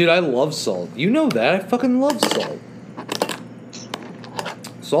salt. Dude, I love salt. You know that. I fucking love salt.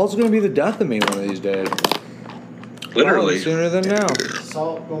 Salt's gonna be the death of me one of these days. literally. Probably sooner than now.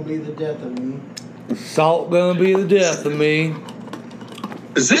 Salt gonna be the death of me. Salt gonna be the death of me.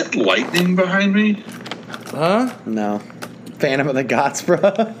 Is it lightning behind me? Huh? No. Phantom of the Gods, bro.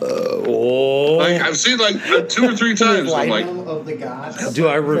 Oh. Like I've seen like 2 or 3 times. I'm like, Kingdom of the gods. Do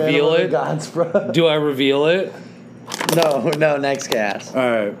I reveal Phantom of the it? Gods, bro. Do I reveal it? No, next cast.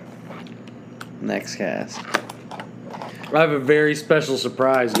 Alright. Next cast. I have a very special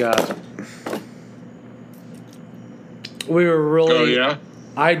surprise, guys. We were really. oh yeah.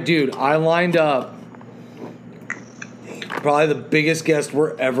 I lined up probably the biggest guest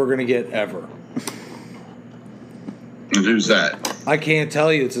we're ever gonna get ever. And who's that? I can't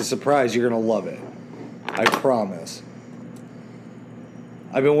tell you. It's a surprise. You're gonna love it. I promise.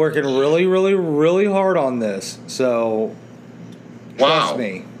 I've been working really, really, really hard on this. So trust Wow.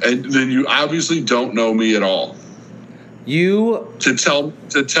 me. And then you obviously don't know me at all. You To tell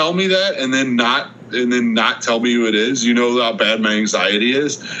me that and then not tell me who it is. You know how bad my anxiety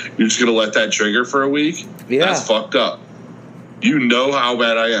is. You're just gonna let that trigger for a week. Yeah. That's fucked up. You know how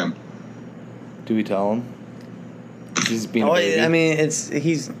bad I am. do we tell him? He's being a Oh, baby. I mean,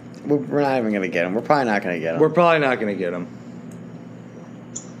 we're not even gonna get him. We're probably not gonna get him. We're probably not gonna get him.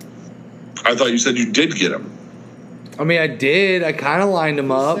 I thought you said you did get him. I mean, I did. I kind of lined him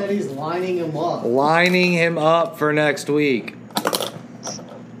He up. said he's lining him up. Lining him up for next week.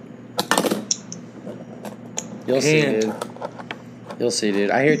 You'll see, Can't. dude. You'll see,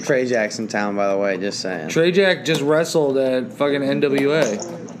 dude. I hear Trey Jack's in town, by the way. Just saying. Trey Jack just wrestled at fucking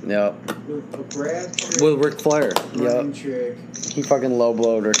NWA Yep. With a grab trick, with Ric Flair. running trick. He fucking low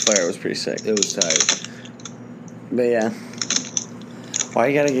blowed Ric Flair. It was pretty sick. It was tight. But yeah. Why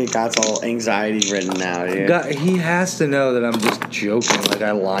you gotta get Gots all anxiety ridden now, dude? God, he has to know that I'm just joking, like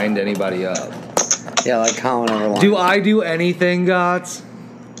I lined anybody up. Yeah, like Colin Everline. Do I do anything, Gots?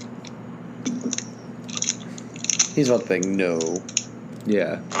 He's about to think no.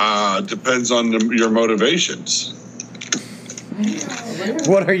 Yeah. Depends on your motivations.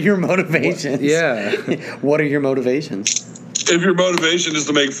 What are your motivations? Yeah. What are your motivations? If your motivation is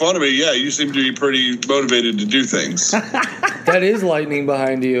to make fun of me, yeah, you seem to be pretty motivated to do things. That is lightning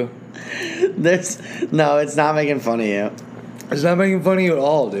behind you. No, it's not making fun of you. It's not making fun of you at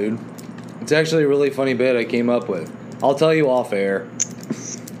all, dude. It's actually a really funny bit I came up with. I'll tell you off air.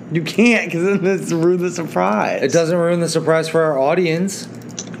 You can't, because then it's ruin the surprise. It doesn't ruin the surprise for our audience.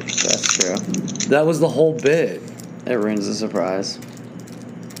 That's true. That was the whole bit. It ruins the surprise.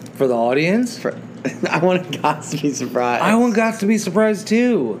 For the audience? I want Gots to be surprised. I want Gots to be surprised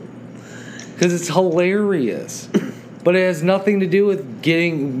too. Because it's hilarious. But it has nothing to do with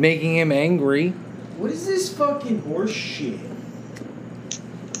making him angry. What is this fucking horse shit?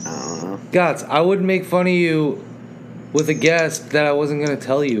 I don't know. Gots, I would make fun of you with a guest that I wasn't going to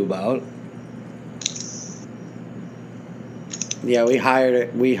tell you about. Yeah, we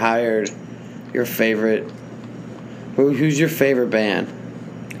hired your favorite. Who's your favorite band?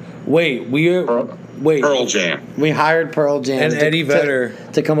 Wait, Pearl Jam. We hired Pearl Jam And Eddie Vedder.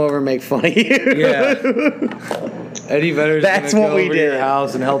 to come over and make fun of you. Yeah. Eddie Vedder's That's gonna what go we over to your did.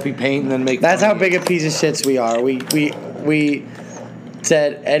 house and help you paint and then make That's fun how of big you. a piece of shits we are. We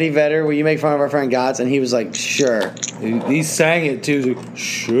said, Eddie Vedder, will you make fun of our friend Gots? And he was like, sure. He sang it too. He was like,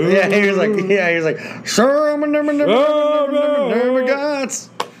 sure. Yeah, he was like, sure, I'm a never Gots.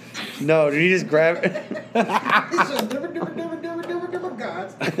 No, did he just grab it?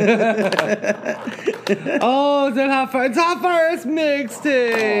 Gods. Oh, it's Hot Fire. It's Hot Fire's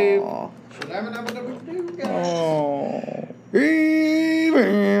mixtape. Aw.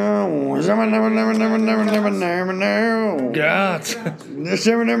 Gods. Gots.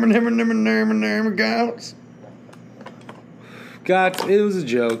 Gots. Gots, it was a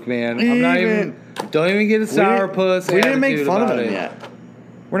joke, man. I'm not even. Don't even get a sourpuss. We didn't make attitude fun of about him it. yet.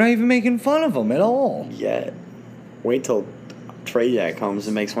 We're not even making fun of them at all. Yet. Wait till Trade Jack comes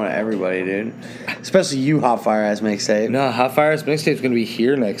and makes fun of everybody, dude. Especially you, Hot Fire Ass Mixtape. No, Hot Fire's mixtape's gonna be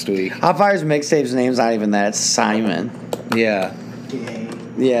here next week. Hot Fire's Mixtape's name's not even that. It's Simon. Yeah. Gay.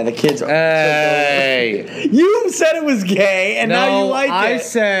 Yeah, the kids. Hey. You said it was gay, and now you like it. I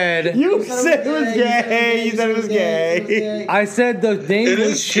said. You said it was gay. You said it was gay. I said the name It was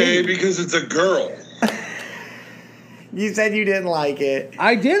is gay shit. because it's a girl. You said you didn't like it.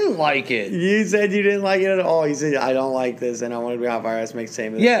 I didn't like it. You said you didn't like it at all. You said I don't like this, and I want to be Hot Fire Ass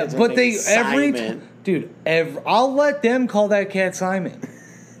Mixtape. Yeah, but they Simon. I'll let them call that cat Simon.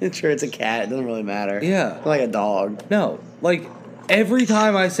 It's sure it's a cat. It doesn't really matter. Yeah. It's like a dog. No, like every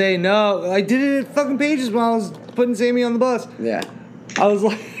time I say no, I did it at fucking Pages when I was putting Sammy on the bus. Yeah. I was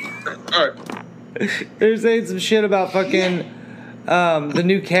like, All right. they're saying some shit about fucking the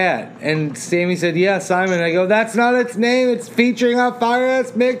new cat, and Sammy said, "Yeah, Simon." I go, "That's not its name. It's featuring Hot Fire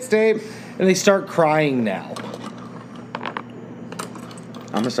Ass Mixtape," and they start crying now.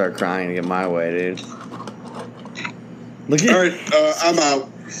 I'm gonna start crying to get my way, dude. Look at. All right. I'm out.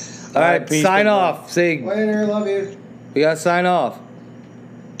 All right, peace, sign big off. Say Later, love you. we gotta sign off.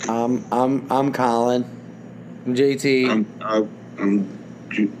 I'm Colin. I'm JT. I'm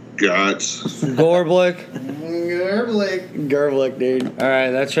Gots. Gorblick. Gervlick, dude. All right,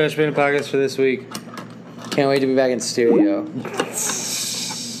 that's Trash Panda Podcast for this week. Can't wait to be back in studio.